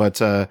hats, right?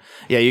 But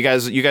yeah, you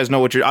guys know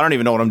what I don't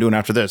even know what I'm doing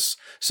after this.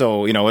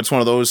 So, it's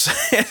one of those,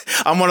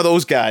 I'm one of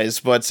those guys,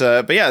 but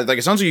yeah, like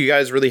it sounds like you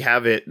guys really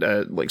have it,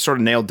 like sort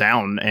of nailed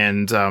down.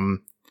 And,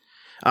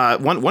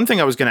 one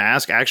thing I was going to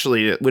ask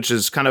actually, which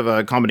is kind of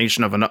a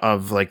combination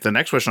of like the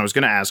next question I was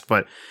going to ask,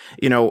 but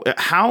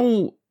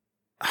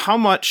how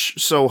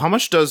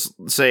much does,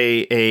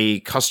 say, a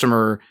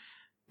customer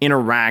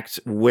interact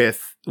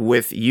with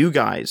you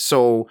guys?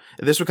 So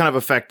this would kind of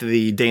affect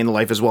the day in the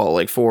life as well,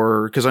 like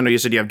because I know you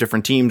said you have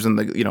different teams and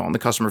on the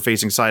customer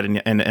facing side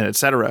and et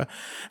cetera.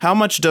 How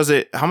much does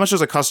a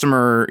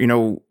customer,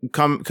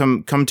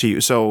 come to you?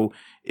 So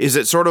is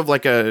it sort of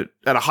like at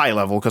a high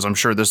level, because I'm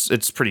sure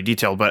it's pretty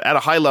detailed, but at a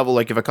high level,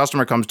 like if a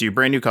customer comes to you,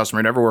 brand new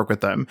customer, never work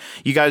with them,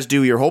 you guys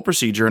do your whole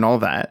procedure and all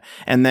that.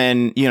 And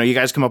then, you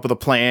guys come up with a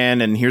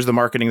plan, and here's the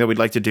marketing that we'd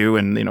like to do.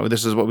 And,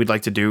 this is what we'd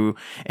like to do.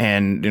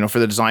 And, for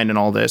the design and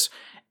all this,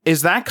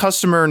 is that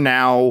customer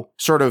now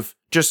sort of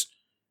just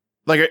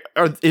like,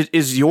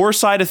 is your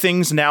side of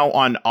things now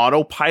on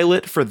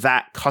autopilot for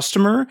that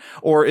customer?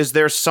 Or is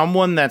there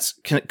someone that's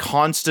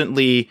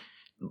constantly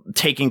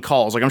taking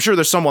calls? Like, I'm sure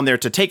there's someone there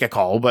to take a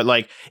call, but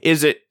like,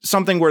 is it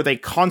something where they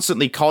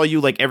constantly call you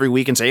like every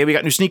week and say, hey, we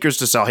got new sneakers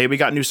to sell. Hey, we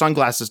got new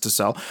sunglasses to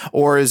sell.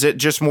 Or is it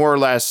just more or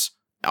less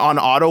on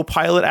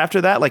autopilot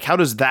after that? Like, how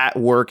does that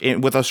work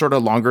with a sort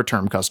of longer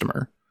term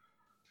customer?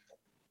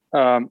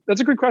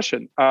 That's a good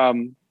question.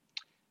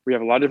 We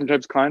have a lot of different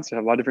types of clients that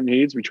have a lot of different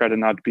needs. We try to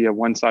not be a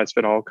one size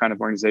fit all kind of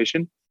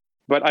organization.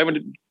 But I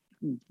would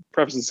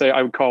preface and say,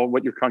 I would call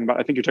what you're talking about,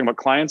 I think you're talking about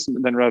clients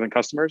then rather than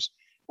customers.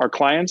 Our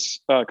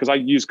clients, because I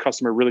use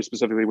customer really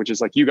specifically, which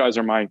is like, you guys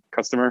are my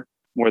customer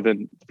more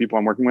than the people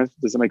I'm working with.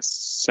 Does that make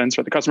sense?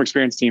 Right? The customer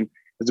experience team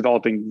is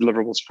developing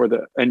deliverables for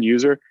the end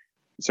user.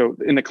 So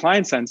in the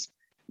client sense,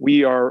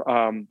 we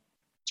are,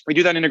 we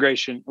do that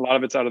integration. A lot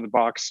of it's out of the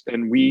box.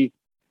 And we've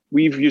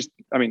used,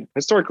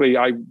 historically,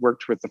 I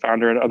worked with the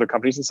founder at other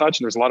companies and such,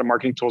 and there's a lot of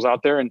marketing tools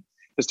out there. And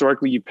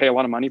historically, you pay a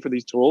lot of money for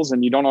these tools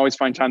and you don't always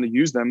find time to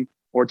use them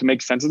or to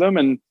make sense of them.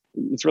 And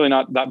it's really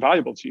not that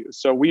valuable to you.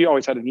 So we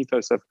always had an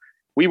ethos of,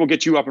 we will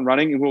get you up and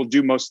running and we'll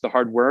do most of the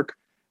hard work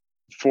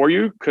for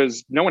you,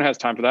 because no one has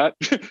time for that,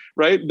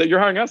 right? That you're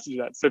hiring us to do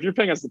that. So if you're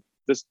paying us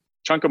this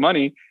chunk of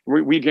money,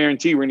 we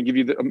guarantee we're going to give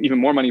you even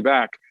more money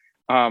back.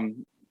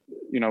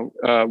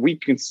 We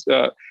can.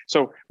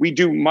 So we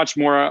do much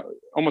more,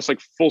 almost like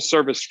full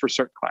service for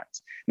certain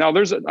clients. Now,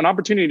 there's an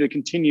opportunity to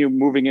continue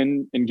moving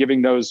in and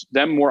giving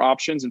them more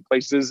options and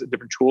places,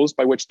 different tools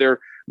by which they're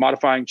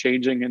modifying,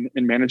 changing,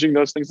 and managing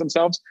those things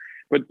themselves.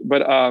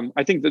 But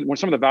I think that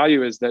some of the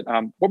value is that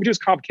what we do is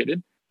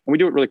complicated, and we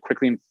do it really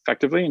quickly and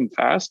effectively and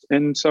fast.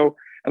 And so,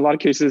 in a lot of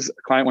cases,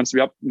 a client wants to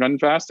be up and running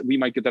fast. We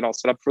might get that all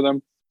set up for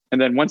them,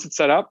 and then once it's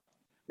set up,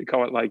 we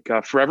call it like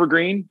forever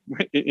green.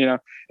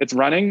 It's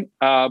running,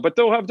 but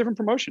they'll have different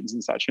promotions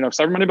and such.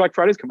 Cyber Monday, Black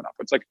Friday is coming up.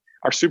 It's like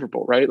our Super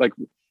Bowl, right? Like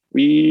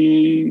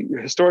we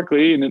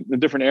historically, in a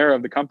different era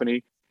of the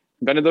company,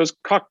 invented those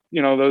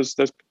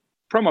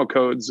promo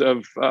codes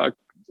of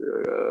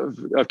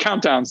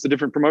countdowns to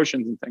different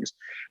promotions and things.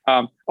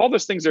 All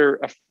those things are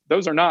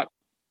not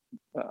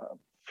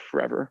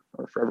forever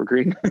or forever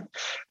green.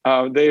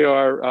 They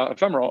are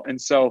ephemeral, and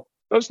so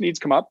those needs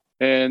come up.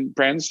 And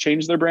brands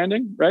change their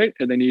branding, right?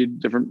 And they need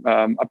different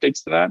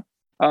updates to that.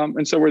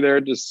 And so we're there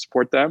to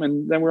support them.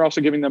 And then we're also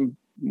giving them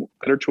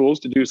better tools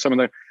to do some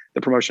of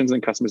the promotions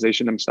and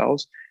customization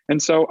themselves. And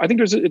so I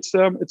think it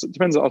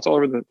depends. It's all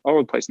over the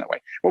place in that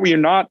way. What we are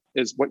not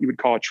is what you would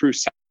call a true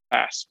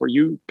SaaS, where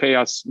you pay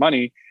us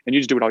money and you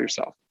just do it all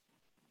yourself.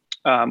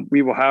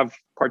 We will have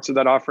parts of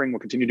that offering. We'll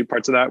continue to do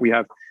parts of that. We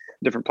have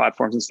different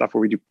platforms and stuff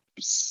where we do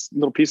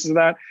little pieces of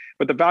that.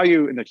 But the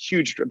value and the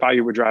huge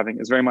value we're driving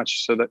is very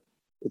much so that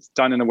it's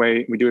done in a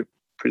way, we do it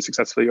pretty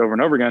successfully over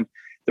and over again,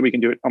 that we can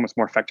do it almost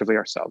more effectively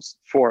ourselves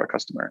for a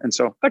customer. And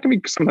so that can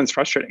be sometimes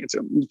frustrating. It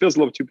feels a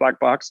little too black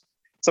box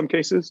in some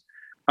cases.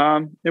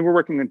 And we're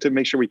working to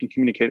make sure we can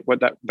communicate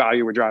what that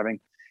value we're driving.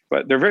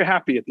 But they're very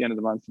happy at the end of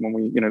the month when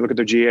we look at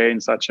their GA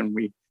and such, and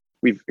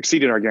we've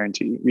exceeded our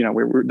guarantee.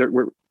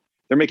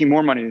 They're making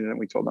more money than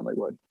we told them they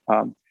would.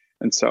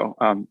 And so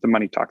the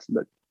money talks a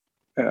bit.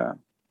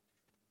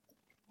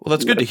 Well,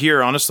 that's good to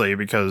hear, honestly,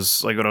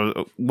 because like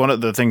one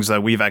of the things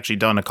that we've actually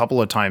done a couple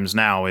of times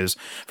now is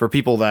for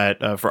people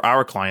that, for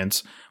our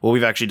clients, what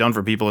we've actually done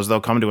for people is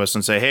they'll come to us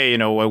and say, hey,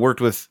 I worked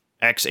with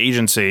X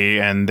agency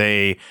and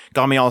they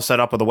got me all set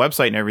up with a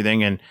website and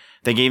everything. And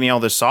they gave me all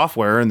this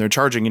software and they're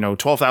charging,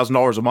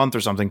 $12,000 a month or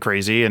something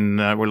crazy. And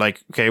we're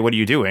like, okay, what are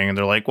you doing? And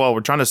they're like, well,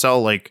 we're trying to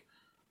sell like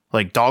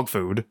dog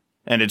food.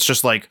 And it's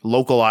just like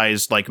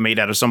localized, like made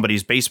out of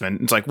somebody's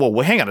basement. It's like, well,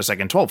 hang on a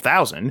second,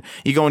 12,000.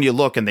 You go and you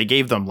look, and they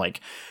gave them like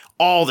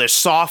all this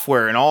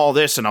software and all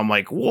this, and I'm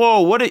like,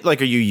 whoa,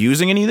 are you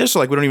using any of this? Or,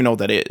 like, we don't even know what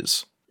that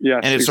is. Yeah,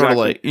 and it's sort of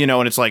like,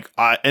 and it's like,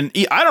 I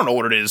don't know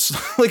what it is.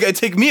 Like, it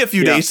take me a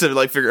few days to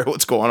like figure out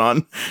what's going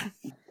on.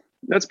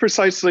 That's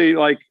precisely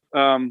like,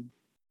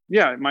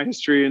 my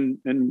history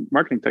in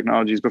marketing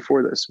technologies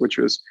before this, which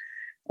was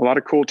a lot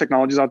of cool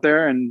technologies out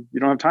there, and you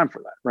don't have time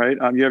for that, right?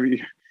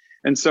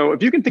 And so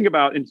if you can think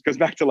about, it goes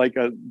back to like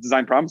a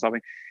design problem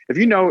solving. If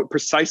you know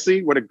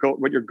precisely what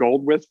you're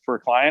goaled with for a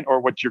client or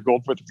what you're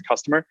goaled with as a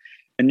customer,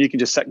 and you can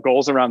just set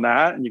goals around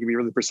that, and you can be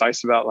really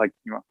precise about like,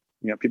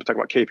 people talk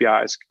about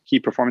KPIs, key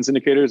performance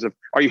indicators of,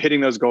 are you hitting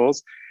those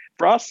goals?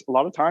 For us, a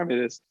lot of time it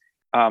is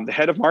the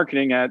head of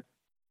marketing at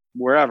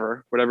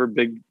whatever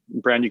big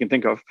brand you can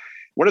think of.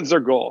 What is their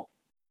goal?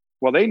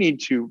 Well, they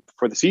need to,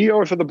 for the CEO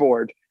or for the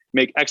board,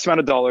 make X amount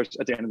of dollars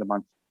at the end of the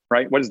month,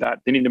 right? What is that?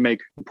 They need to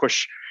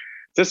push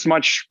this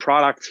much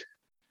product,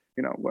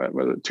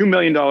 $2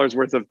 million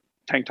worth of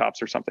tank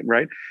tops or something,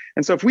 right?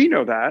 And so if we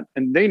know that,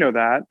 and they know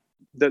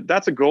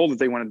that's a goal that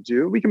they want to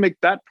do, we can make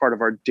that part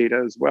of our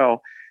data as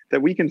well,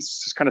 that we can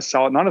just kind of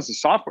sell it, not as a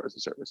software as a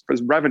service, but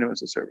as revenue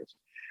as a service.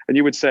 And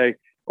you would say,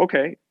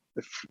 okay,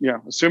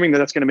 assuming that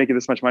that's going to make you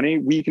this much money,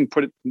 we can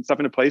put stuff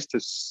into place to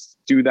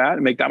do that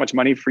and make that much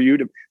money for you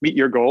to meet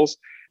your goals.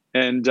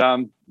 And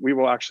we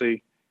will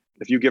actually,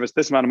 if you give us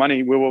this amount of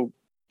money, we will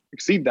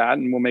exceed that,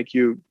 and we'll make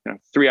you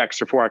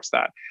 3x or 4x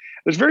that.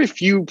 There's very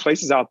few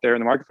places out there in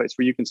the marketplace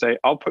where you can say,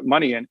 I'll put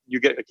money in, you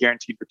get a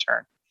guaranteed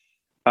return.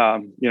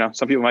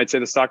 Some people might say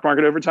the stock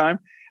market over time.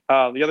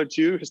 The other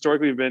two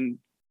historically have been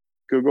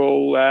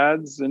Google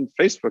ads and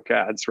Facebook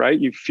ads, right?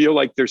 You feel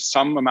like there's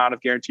some amount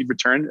of guaranteed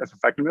return of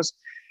effectiveness.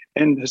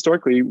 And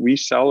historically, we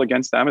sell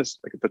against them as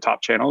like the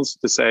top channels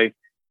to say,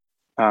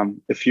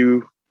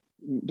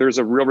 there's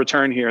a real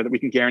return here that we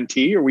can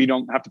guarantee, or we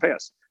don't have to pay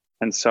us.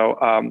 And so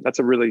that's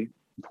a really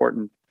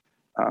important,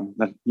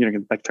 that,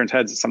 like turns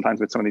heads sometimes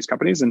with some of these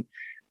companies. And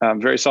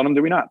very seldom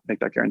do we not make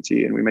that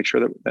guarantee. And we make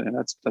sure that and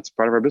that's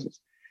part of our business.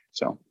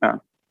 So I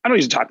don't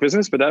usually talk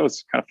business, but that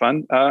was kind of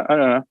fun. I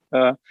don't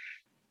know.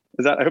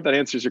 I hope that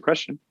answers your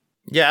question.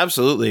 Yeah,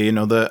 absolutely. You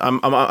know, I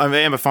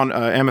am a fan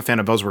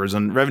of buzzwords,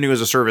 and revenue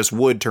as a service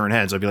would turn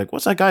heads. I'd be like,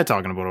 "What's that guy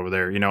talking about over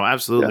there?" You know,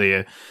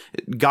 absolutely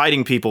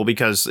guiding people,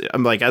 because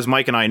I'm like, as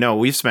Mike and I know,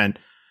 we've spent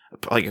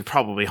like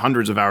probably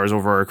hundreds of hours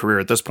over our career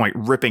at this point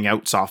ripping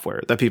out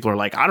software that people are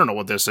like, "I don't know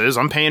what this is.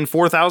 I'm paying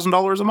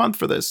 $4,000 a month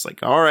for this."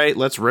 Like, all right,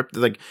 let's rip.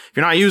 Like, if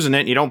you're not using it,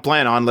 and you don't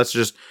plan on, let's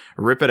just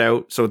rip it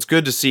out. So it's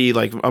good to see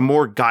like a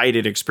more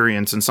guided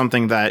experience and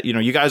something that, you know,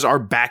 you guys are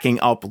backing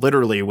up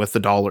literally with the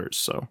dollars.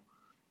 So.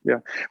 Yeah,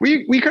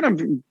 we kind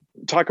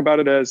of talk about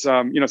it as,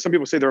 some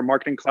people say they're a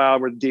marketing cloud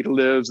where the data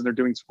lives and they're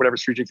doing whatever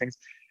strategic things.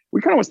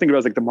 We kind of always think about it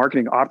as like the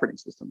marketing operating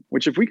system,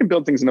 which if we can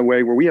build things in a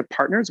way where we have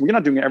partners, we're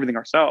not doing everything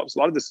ourselves. A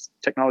lot of this is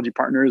technology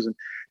partners and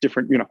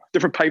different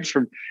pipes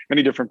from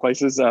many different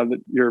places that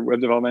your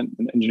web development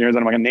and engineers,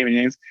 I'm not going to name any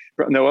names,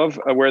 know of,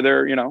 where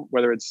they're,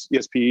 whether it's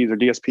ESPs or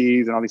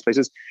DSPs and all these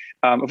places.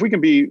 If we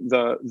can be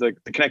the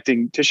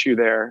connecting tissue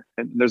there,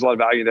 and there's a lot of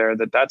value there,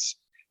 that's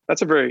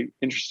a very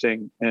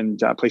interesting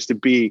and place to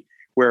be,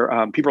 where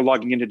people are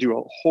logging in to do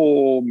a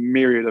whole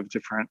myriad of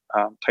different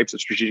types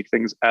of strategic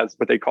things as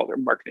what they call their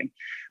marketing,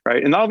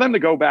 right? And allow them to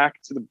go back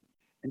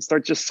and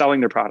start just selling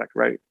their product,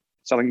 right?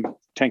 Selling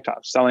tank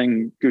tops,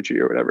 selling Gucci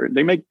or whatever.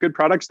 They make good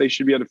products. They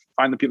should be able to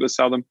find the people to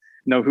sell them,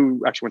 know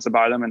who actually wants to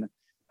buy them, and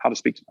how to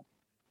speak to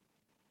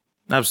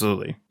them.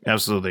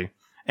 Absolutely.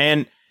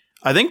 And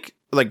I think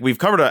like we've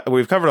covered a lot.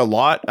 We covered a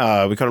lot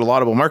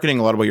about marketing,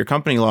 a lot about your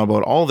company, a lot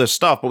about all this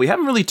stuff, but we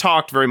haven't really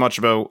talked very much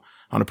about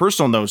on a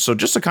personal note. So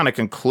just to kind of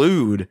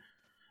conclude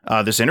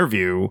this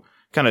interview,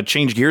 kind of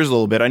change gears a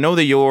little bit. I know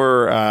that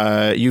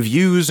you've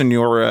used, and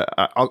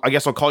I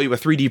guess I'll call you a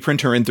 3D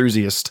printer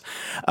enthusiast.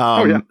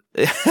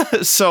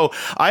 So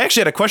I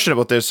actually had a question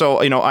about this. So,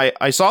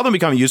 I saw them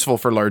become useful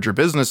for larger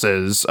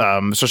businesses,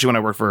 especially when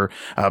I worked for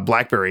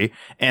BlackBerry.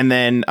 And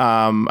then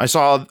I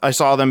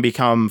saw them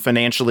become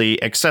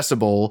financially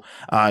accessible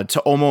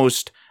to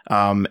almost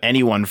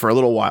anyone for a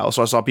little while.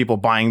 So I saw people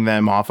buying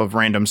them off of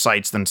random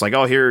sites. Then it's like,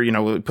 oh, here,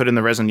 put in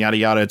the resin, yada,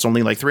 yada. It's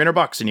only like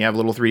 $300 and you have a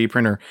little 3D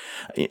printer.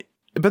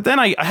 But then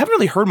I haven't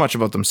really heard much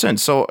about them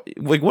since. So,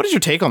 like, what is your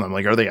take on them?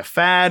 Like, are they a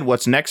fad?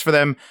 What's next for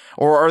them?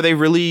 Or are they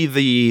really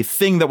the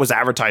thing that was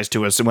advertised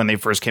to us when they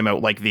first came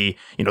out? Like the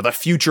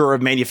future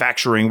of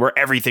manufacturing where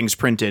everything's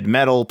printed,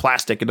 metal,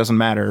 plastic, it doesn't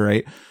matter,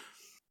 right?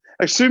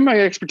 I assume my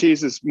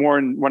expertise is more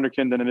in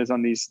Wonderkin than it is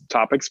on these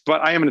topics,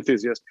 but I am an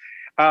enthusiast.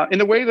 In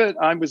the way that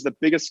I was the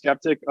biggest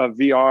skeptic of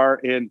VR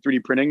and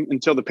 3D printing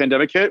until the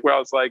pandemic hit, where I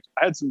was like,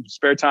 I had some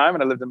spare time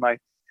and I lived in I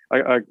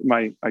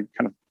kind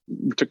of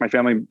took my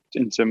family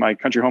into my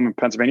country home in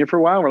Pennsylvania for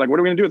a while. We're like, what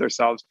are we going to do with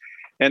ourselves?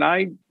 And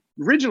I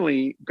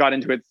originally got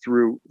into it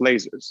through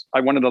lasers.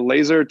 I wanted a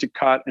laser to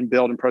cut and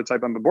build and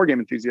prototype. I'm a board game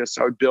enthusiast,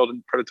 so I would build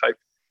and prototype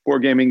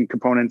board gaming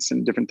components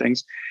and different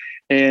things.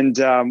 And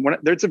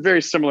there's a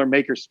very similar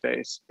maker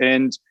space.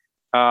 And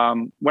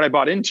what I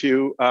bought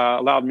into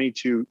allowed me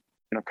to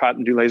cut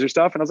and do laser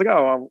stuff. And I was like,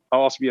 oh,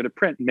 I'll also be able to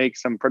print and make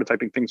some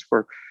prototyping things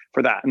for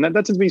that. And that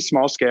tends to be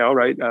small scale,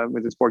 right?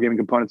 With its board gaming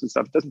components and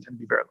stuff, it doesn't tend to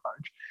be very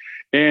large.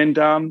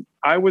 And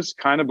I was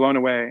kind of blown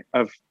away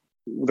of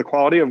the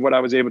quality of what I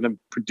was able to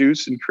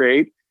produce and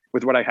create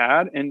with what I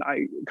had. And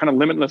I kind of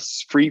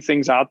limitless free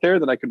things out there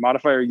that I could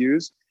modify or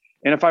use.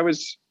 And if I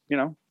was,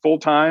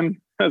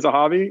 full-time as a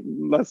hobby,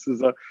 less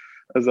I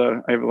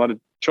have a lot of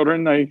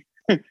children I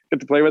get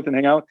to play with and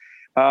hang out.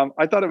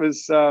 I thought it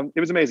was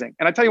amazing.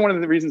 And I tell you, one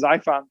of the reasons I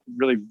found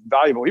really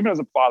valuable, even as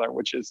a father,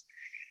 which is,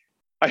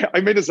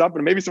 I made this up,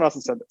 and maybe someone else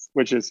has said this,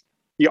 which is,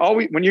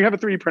 when you have a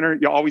 3D printer,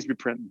 you'll always be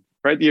printing,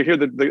 right? You hear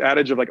the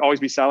adage of like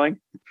always be selling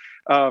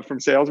from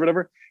sales or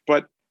whatever,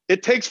 but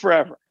it takes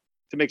forever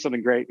to make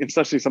something great,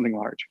 especially something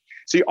large.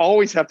 So you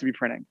always have to be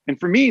printing. And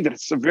for me,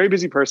 that's a very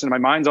busy person. My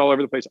mind's all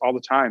over the place all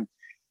the time.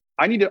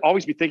 I need to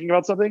always be thinking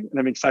about something, and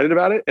I'm excited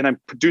about it, and I'm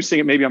producing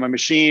it maybe on my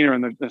machine or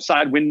in the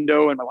side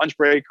window in my lunch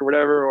break or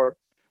whatever,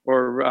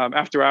 or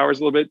after hours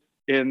a little bit.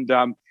 And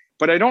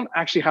but I don't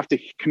actually have to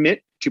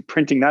commit to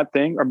printing that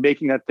thing or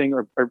making that thing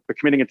or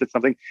committing it to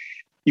something.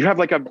 You have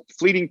like a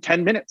fleeting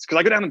 10 minutes because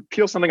I go down and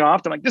peel something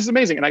off. I'm like, this is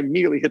amazing. And I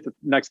immediately hit the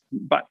next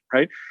button,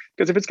 right?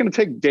 Because if it's going to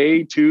take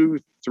day, 2,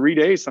 3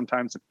 days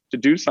sometimes to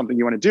do something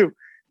you want to do,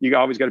 you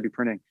always got to be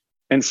printing.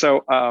 And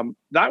so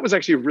that was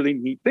actually a really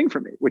neat thing for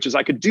me, which is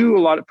I could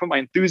do put my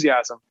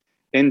enthusiasm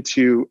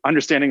into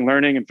understanding,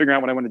 learning, and figuring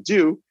out what I want to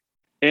do.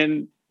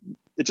 And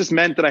it just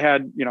meant that I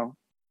had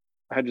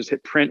just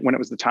hit print when it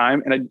was the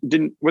time,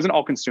 and wasn't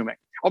all consuming.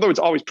 Although it's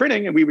always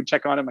printing, and we would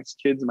check on it, my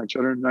kids and my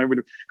children, and I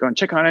would go and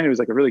check on it. It was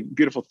like a really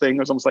beautiful thing. It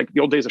was almost like the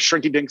old days of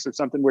Shrinky Dinks or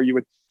something, where you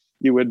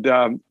would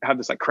have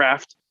this like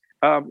craft.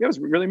 It was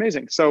really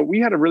amazing. So we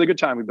had a really good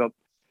time. We built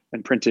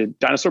and printed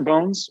dinosaur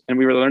bones, and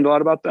we really learned a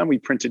lot about them. We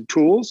printed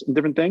tools and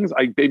different things.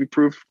 I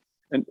baby-proof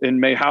in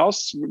my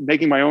house,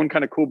 making my own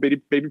kind of cool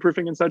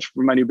baby-proofing and such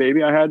for my new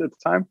baby I had at the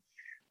time.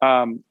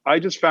 I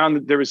just found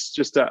that there was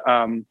just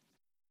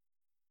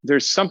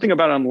there's something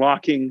about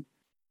unlocking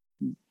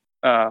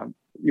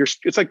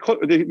it's like,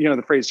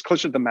 the phrase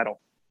closer to the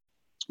metal,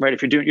 right?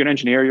 If you're an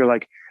engineer, you're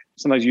like,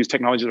 sometimes you use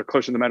technologies that are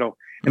closer to the metal.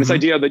 And this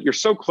idea that you're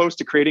so close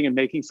to creating and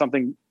making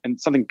something, and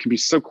something can be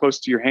so close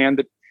to your hand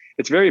that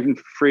it's very even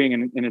freeing,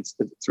 and it's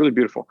really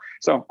beautiful.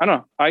 So I don't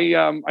know.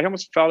 I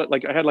almost felt it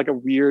like I had like a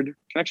weird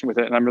connection with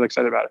it, and I'm really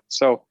excited about it.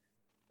 So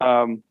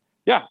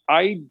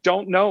I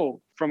don't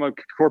know from a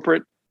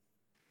corporate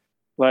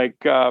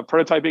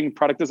prototyping,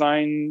 product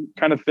design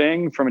kind of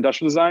thing from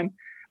industrial design.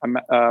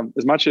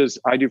 As much as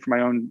I do for my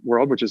own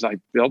world, which is I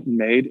built and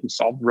made and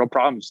solved real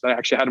problems that I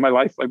actually had in my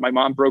life. Like my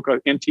mom broke an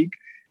antique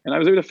and I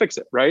was able to fix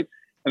it, right?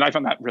 And I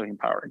found that really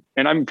empowering.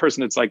 And I'm a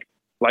person that's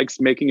likes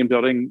making and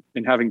building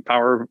and having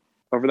power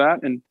over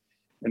that and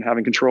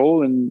having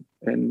control and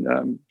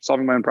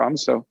solving my own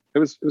problems. So it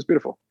was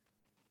beautiful.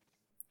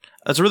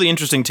 That's a really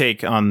interesting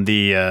take on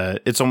the.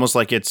 It's almost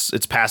like it's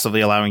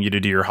passively allowing you to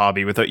do your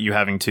hobby without you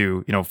having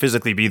to,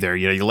 physically be there.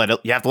 You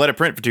have to let it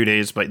print for 2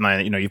 days, but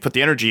you put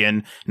the energy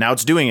in. Now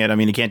it's doing it. I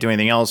mean, you can't do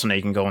anything else, and now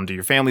you can go and do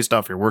your family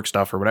stuff, your work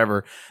stuff, or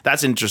whatever.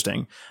 That's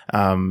interesting,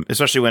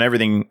 especially when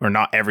everything, or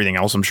not everything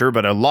else, I'm sure,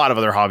 but a lot of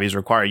other hobbies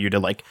require you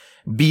to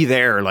be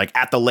there,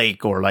 at the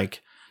lake, or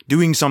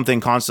doing something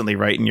constantly,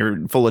 right? And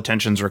your full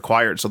attention's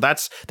required. So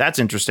that's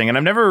interesting.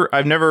 And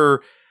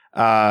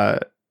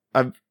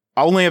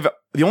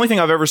the only thing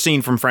I've ever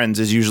seen from friends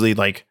is usually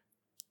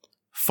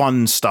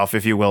fun stuff,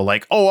 if you will.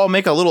 I'll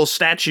make a little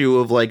statue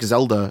of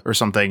Zelda or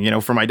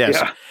something, for my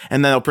desk,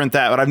 and then I'll print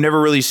that. But I've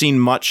never really seen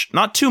much,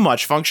 not too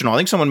much functional. I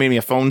think someone made me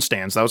a phone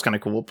stand, so that was kind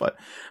of cool. But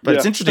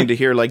it's interesting to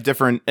hear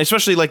different,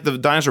 especially the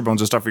dinosaur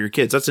bones and stuff for your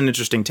kids. That's an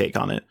interesting take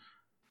on it.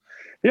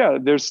 Yeah,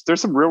 there's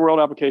some real world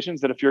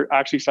applications that if you're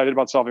actually excited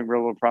about solving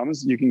real world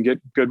problems, you can get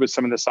good with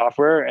some of the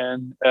software,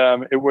 and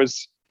it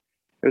was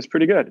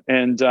pretty good.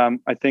 And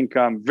I think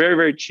very,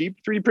 very cheap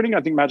 3D printing,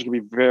 I think Magic can be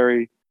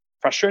very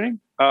frustrating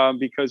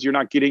because you're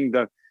not getting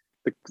the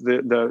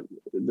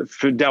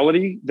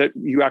fidelity that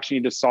you actually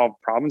need to solve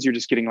problems. You're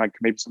just getting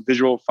maybe some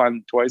visual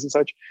fun toys and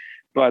such.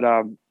 But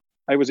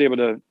I was able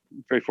to,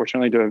 very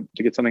fortunately, to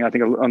get something I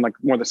think on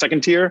more the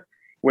second tier,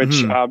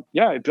 which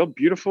it built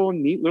beautiful,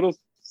 neat little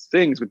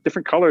things with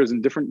different colors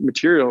and different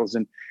materials.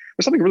 And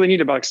there's something really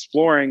neat about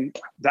exploring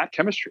that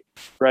chemistry,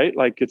 right?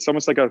 It's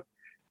almost like a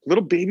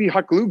little baby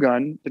hot glue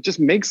gun that just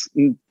makes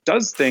and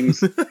does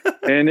things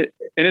and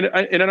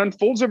it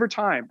unfolds over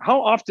time.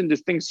 How often do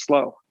things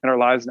slow in our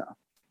lives now?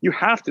 You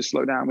have to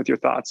slow down with your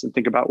thoughts and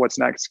think about what's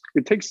next.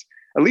 It takes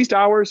at least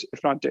hours,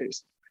 if not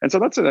days. And so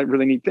that's a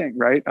really neat thing,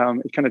 right?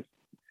 It kind of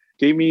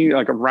gave me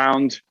a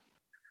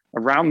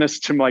roundness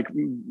to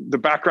the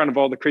background of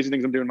all the crazy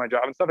things I'm doing in my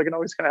job and stuff. I can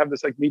always kind of have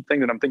this neat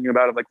thing that I'm thinking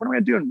about of what am I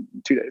going to do in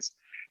 2 days?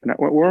 And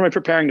what am I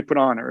preparing to put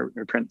on or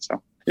print?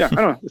 So yeah, I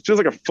don't know. It feels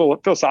like a full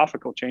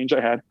philosophical change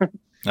I had.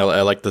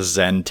 I like the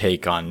Zen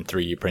take on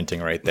 3D printing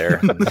right there.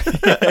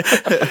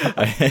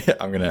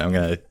 I'm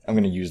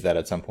gonna use that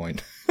at some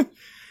point.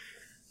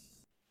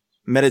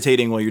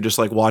 Meditating while you're just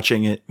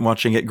watching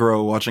it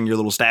grow, watching your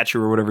little statue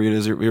or whatever it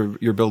is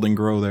you're building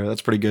grow there.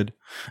 That's pretty good.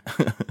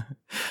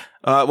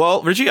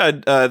 Well, Richie,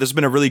 this has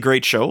been a really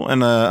great show,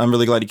 and I'm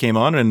really glad you came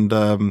on. And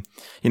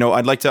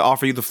I'd like to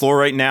offer you the floor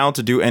right now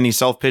to do any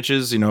self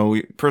pitches.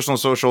 Personal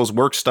socials,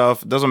 work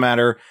stuff, doesn't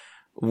matter.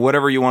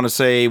 Whatever you want to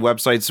say,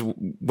 websites,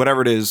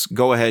 whatever it is,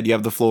 go ahead. You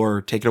have the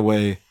floor. Take it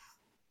away.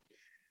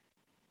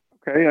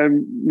 Okay,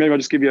 maybe I'll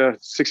just give you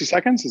 60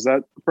 seconds. Is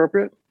that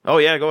appropriate? Oh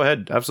yeah, go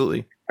ahead.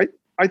 Absolutely.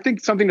 I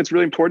think something that's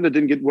really important that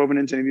didn't get woven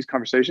into any of these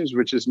conversations,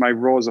 which is my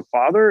role as a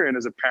father and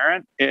as a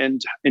parent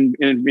and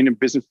in a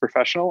business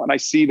professional. And I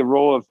see the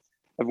role of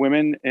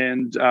women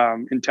and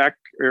in tech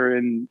or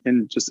in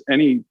just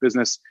any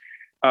business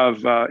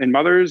in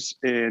mothers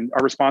and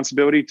our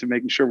responsibility to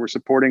making sure we're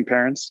supporting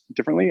parents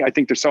differently. I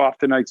think there's so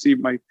often I see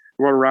my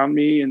world around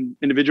me and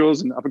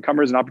individuals and up and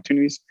comers and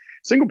opportunities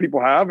single people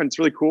have, and it's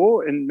really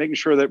cool. And making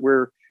sure that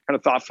we're kind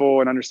of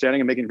thoughtful and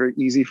understanding and making it very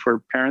easy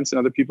for parents and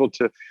other people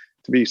to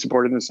be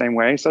supported in the same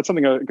way. So that's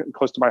something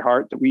close to my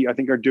heart that I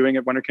think are doing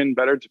at Wunderkind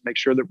better to make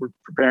sure that we're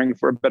preparing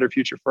for a better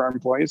future for our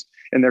employees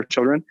and their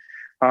children.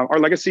 Our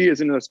legacy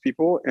is in those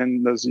people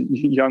and those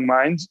young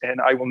minds,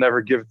 and I will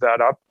never give that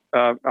up.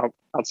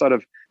 Outside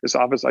of this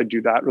office, I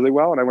do that really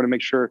well, and I want to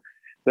make sure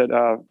that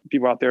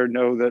people out there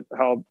know that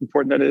how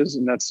important that is,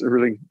 and that's a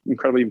really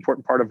incredibly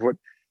important part of what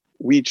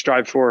we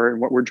strive for and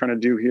what we're trying to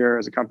do here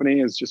as a company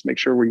is just make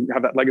sure we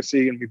have that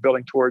legacy and be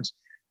building towards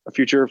a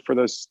future for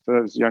those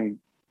young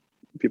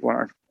people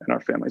in our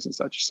families and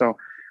such. So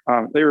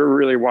they were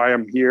really why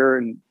I'm here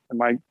and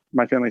my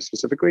family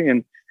specifically.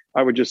 And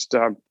I would just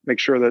make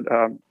sure that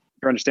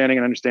you're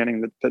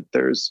understanding that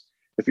there's,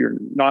 if you're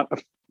not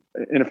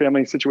in a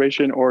family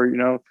situation or,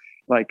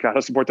 how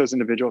to support those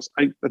individuals.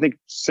 I think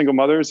single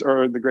mothers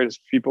are the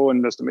greatest people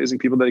and most amazing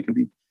people. They can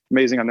be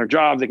amazing on their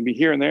job. They can be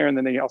here and there. And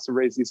then they also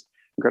raise these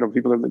incredible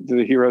people,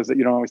 the heroes that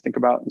you don't always think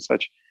about and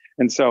such.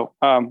 And so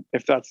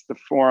if that's the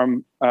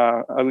forum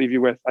I leave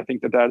you with, I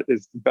think that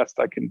is the best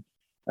I can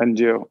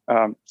do.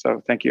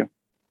 So thank you.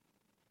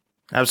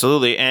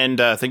 Absolutely. And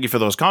thank you for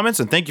those comments,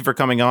 and thank you for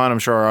coming on. I'm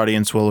sure our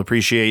audience will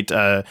appreciate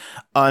unword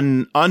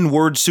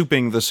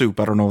souping the soup.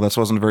 I don't know. That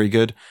wasn't very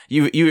good.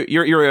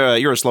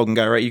 You're a slogan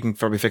guy, right? You can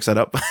probably fix that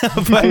up.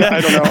 But,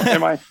 I don't know.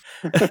 Am I?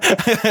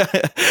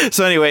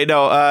 So anyway,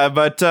 no,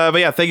 but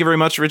yeah, thank you very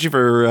much, Richie,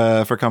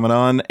 for coming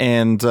on,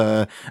 and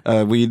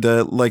we'd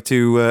like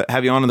to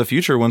have you on in the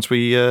future once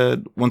we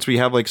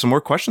have like some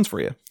more questions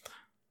for you.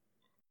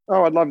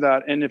 Oh, I'd love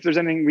that. And if there's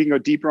anything we can go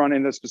deeper on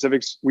in the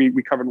specifics, we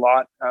covered a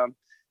lot,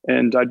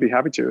 and I'd be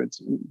happy to.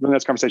 It's a really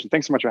nice conversation.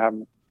 Thanks so much for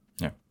having me.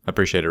 Yeah, I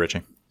appreciate it,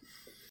 Richie.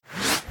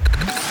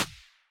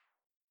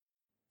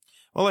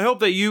 Well, I hope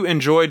that you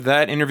enjoyed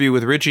that interview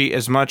with Richie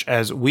as much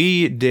as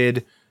we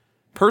did.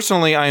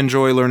 Personally, I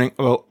enjoy learning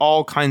about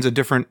all kinds of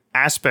different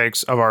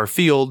aspects of our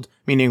field,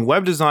 meaning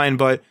web design,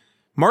 but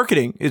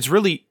marketing is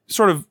really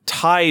sort of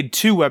tied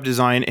to web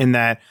design in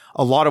that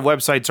a lot of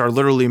websites are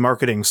literally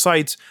marketing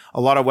sites.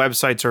 A lot of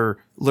websites are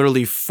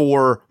literally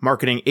for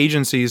marketing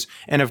agencies.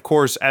 And of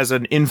course, as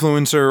an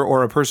influencer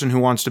or a person who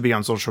wants to be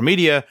on social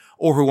media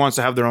or who wants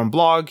to have their own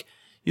blog,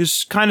 you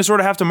kind of sort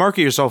of have to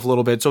market yourself a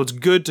little bit. So it's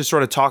good to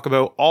sort of talk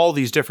about all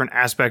these different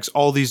aspects,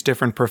 all these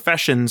different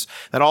professions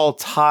that all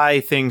tie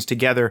things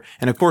together.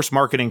 And of course,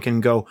 marketing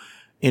can go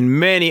in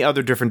many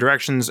other different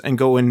directions and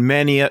go in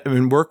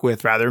work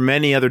with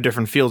many other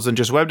different fields than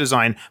just web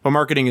design. But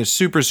marketing is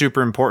super,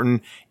 super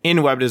important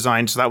in web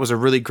design. So that was a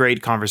really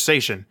great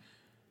conversation.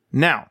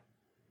 Now,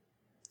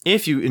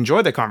 if you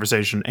enjoyed that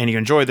conversation and you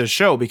enjoyed this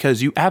show,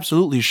 because you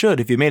absolutely should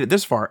if you made it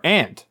this far,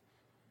 and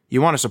you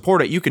want to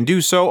support it, you can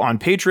do so on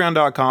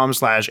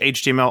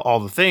patreon.com/HTML all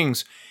the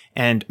things.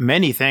 And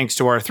many thanks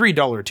to our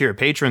 $3 tier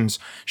patrons: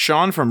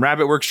 Sean from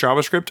Rabbitworks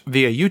JavaScript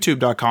via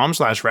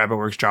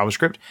youtube.com/Rabbitworks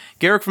JavaScript,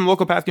 Garrick from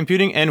Local Path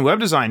Computing and Web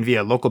Design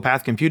via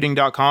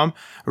localpathcomputing.com,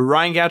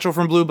 Ryan Gatchell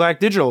from Blue Black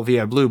Digital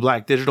via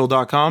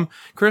blueblackdigital.com,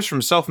 Chris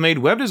from Self-Made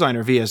Web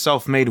Designer via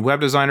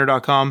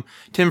selfmadewebdesigner.com,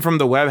 Tim from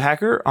The Web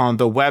Hacker on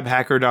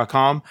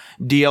thewebhacker.com,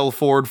 DL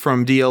Ford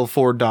from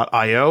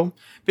dlford.io,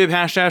 Bib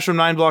Hashdash from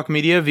 9block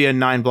Media via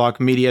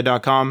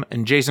 9blockmedia.com,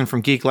 and Jason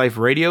from Geek Life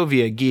Radio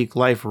via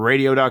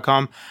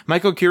geekliferadio.com,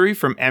 Michael Curie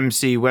from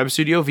MC Web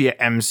Studio via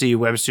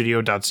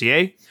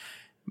mcwebstudio.ca,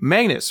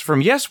 Magnus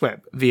from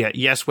YesWeb via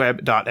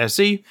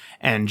yesweb.se,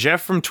 and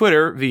Jeff from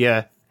Twitter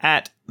via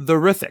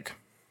 @therithik.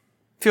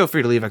 Feel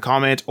free to leave a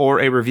comment or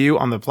a review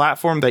on the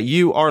platform that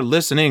you are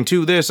listening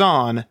to this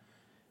on,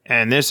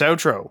 and this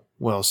outro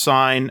will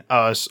sign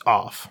us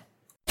off.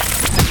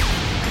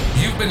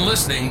 You've been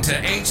listening to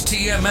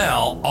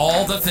HTML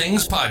All the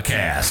Things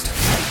podcast.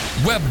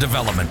 Web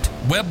development,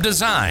 web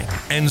design,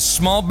 and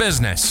small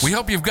business. We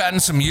hope you've gotten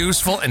some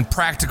useful and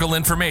practical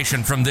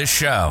information from this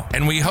show.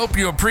 And we hope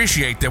you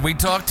appreciate that we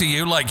talk to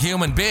you like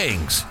human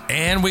beings.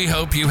 And we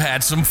hope you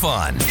had some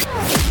fun.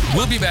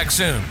 We'll be back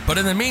soon. But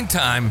in the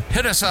meantime,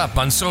 hit us up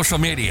on social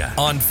media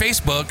on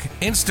Facebook,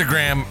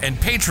 Instagram, and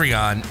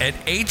Patreon at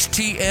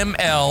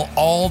HTML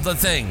All the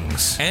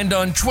Things. And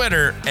on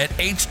Twitter at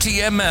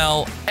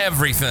HTML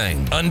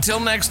Everything. Until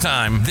next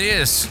time,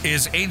 this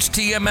is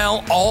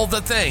HTML All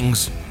the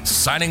Things,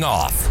 signing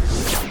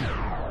off.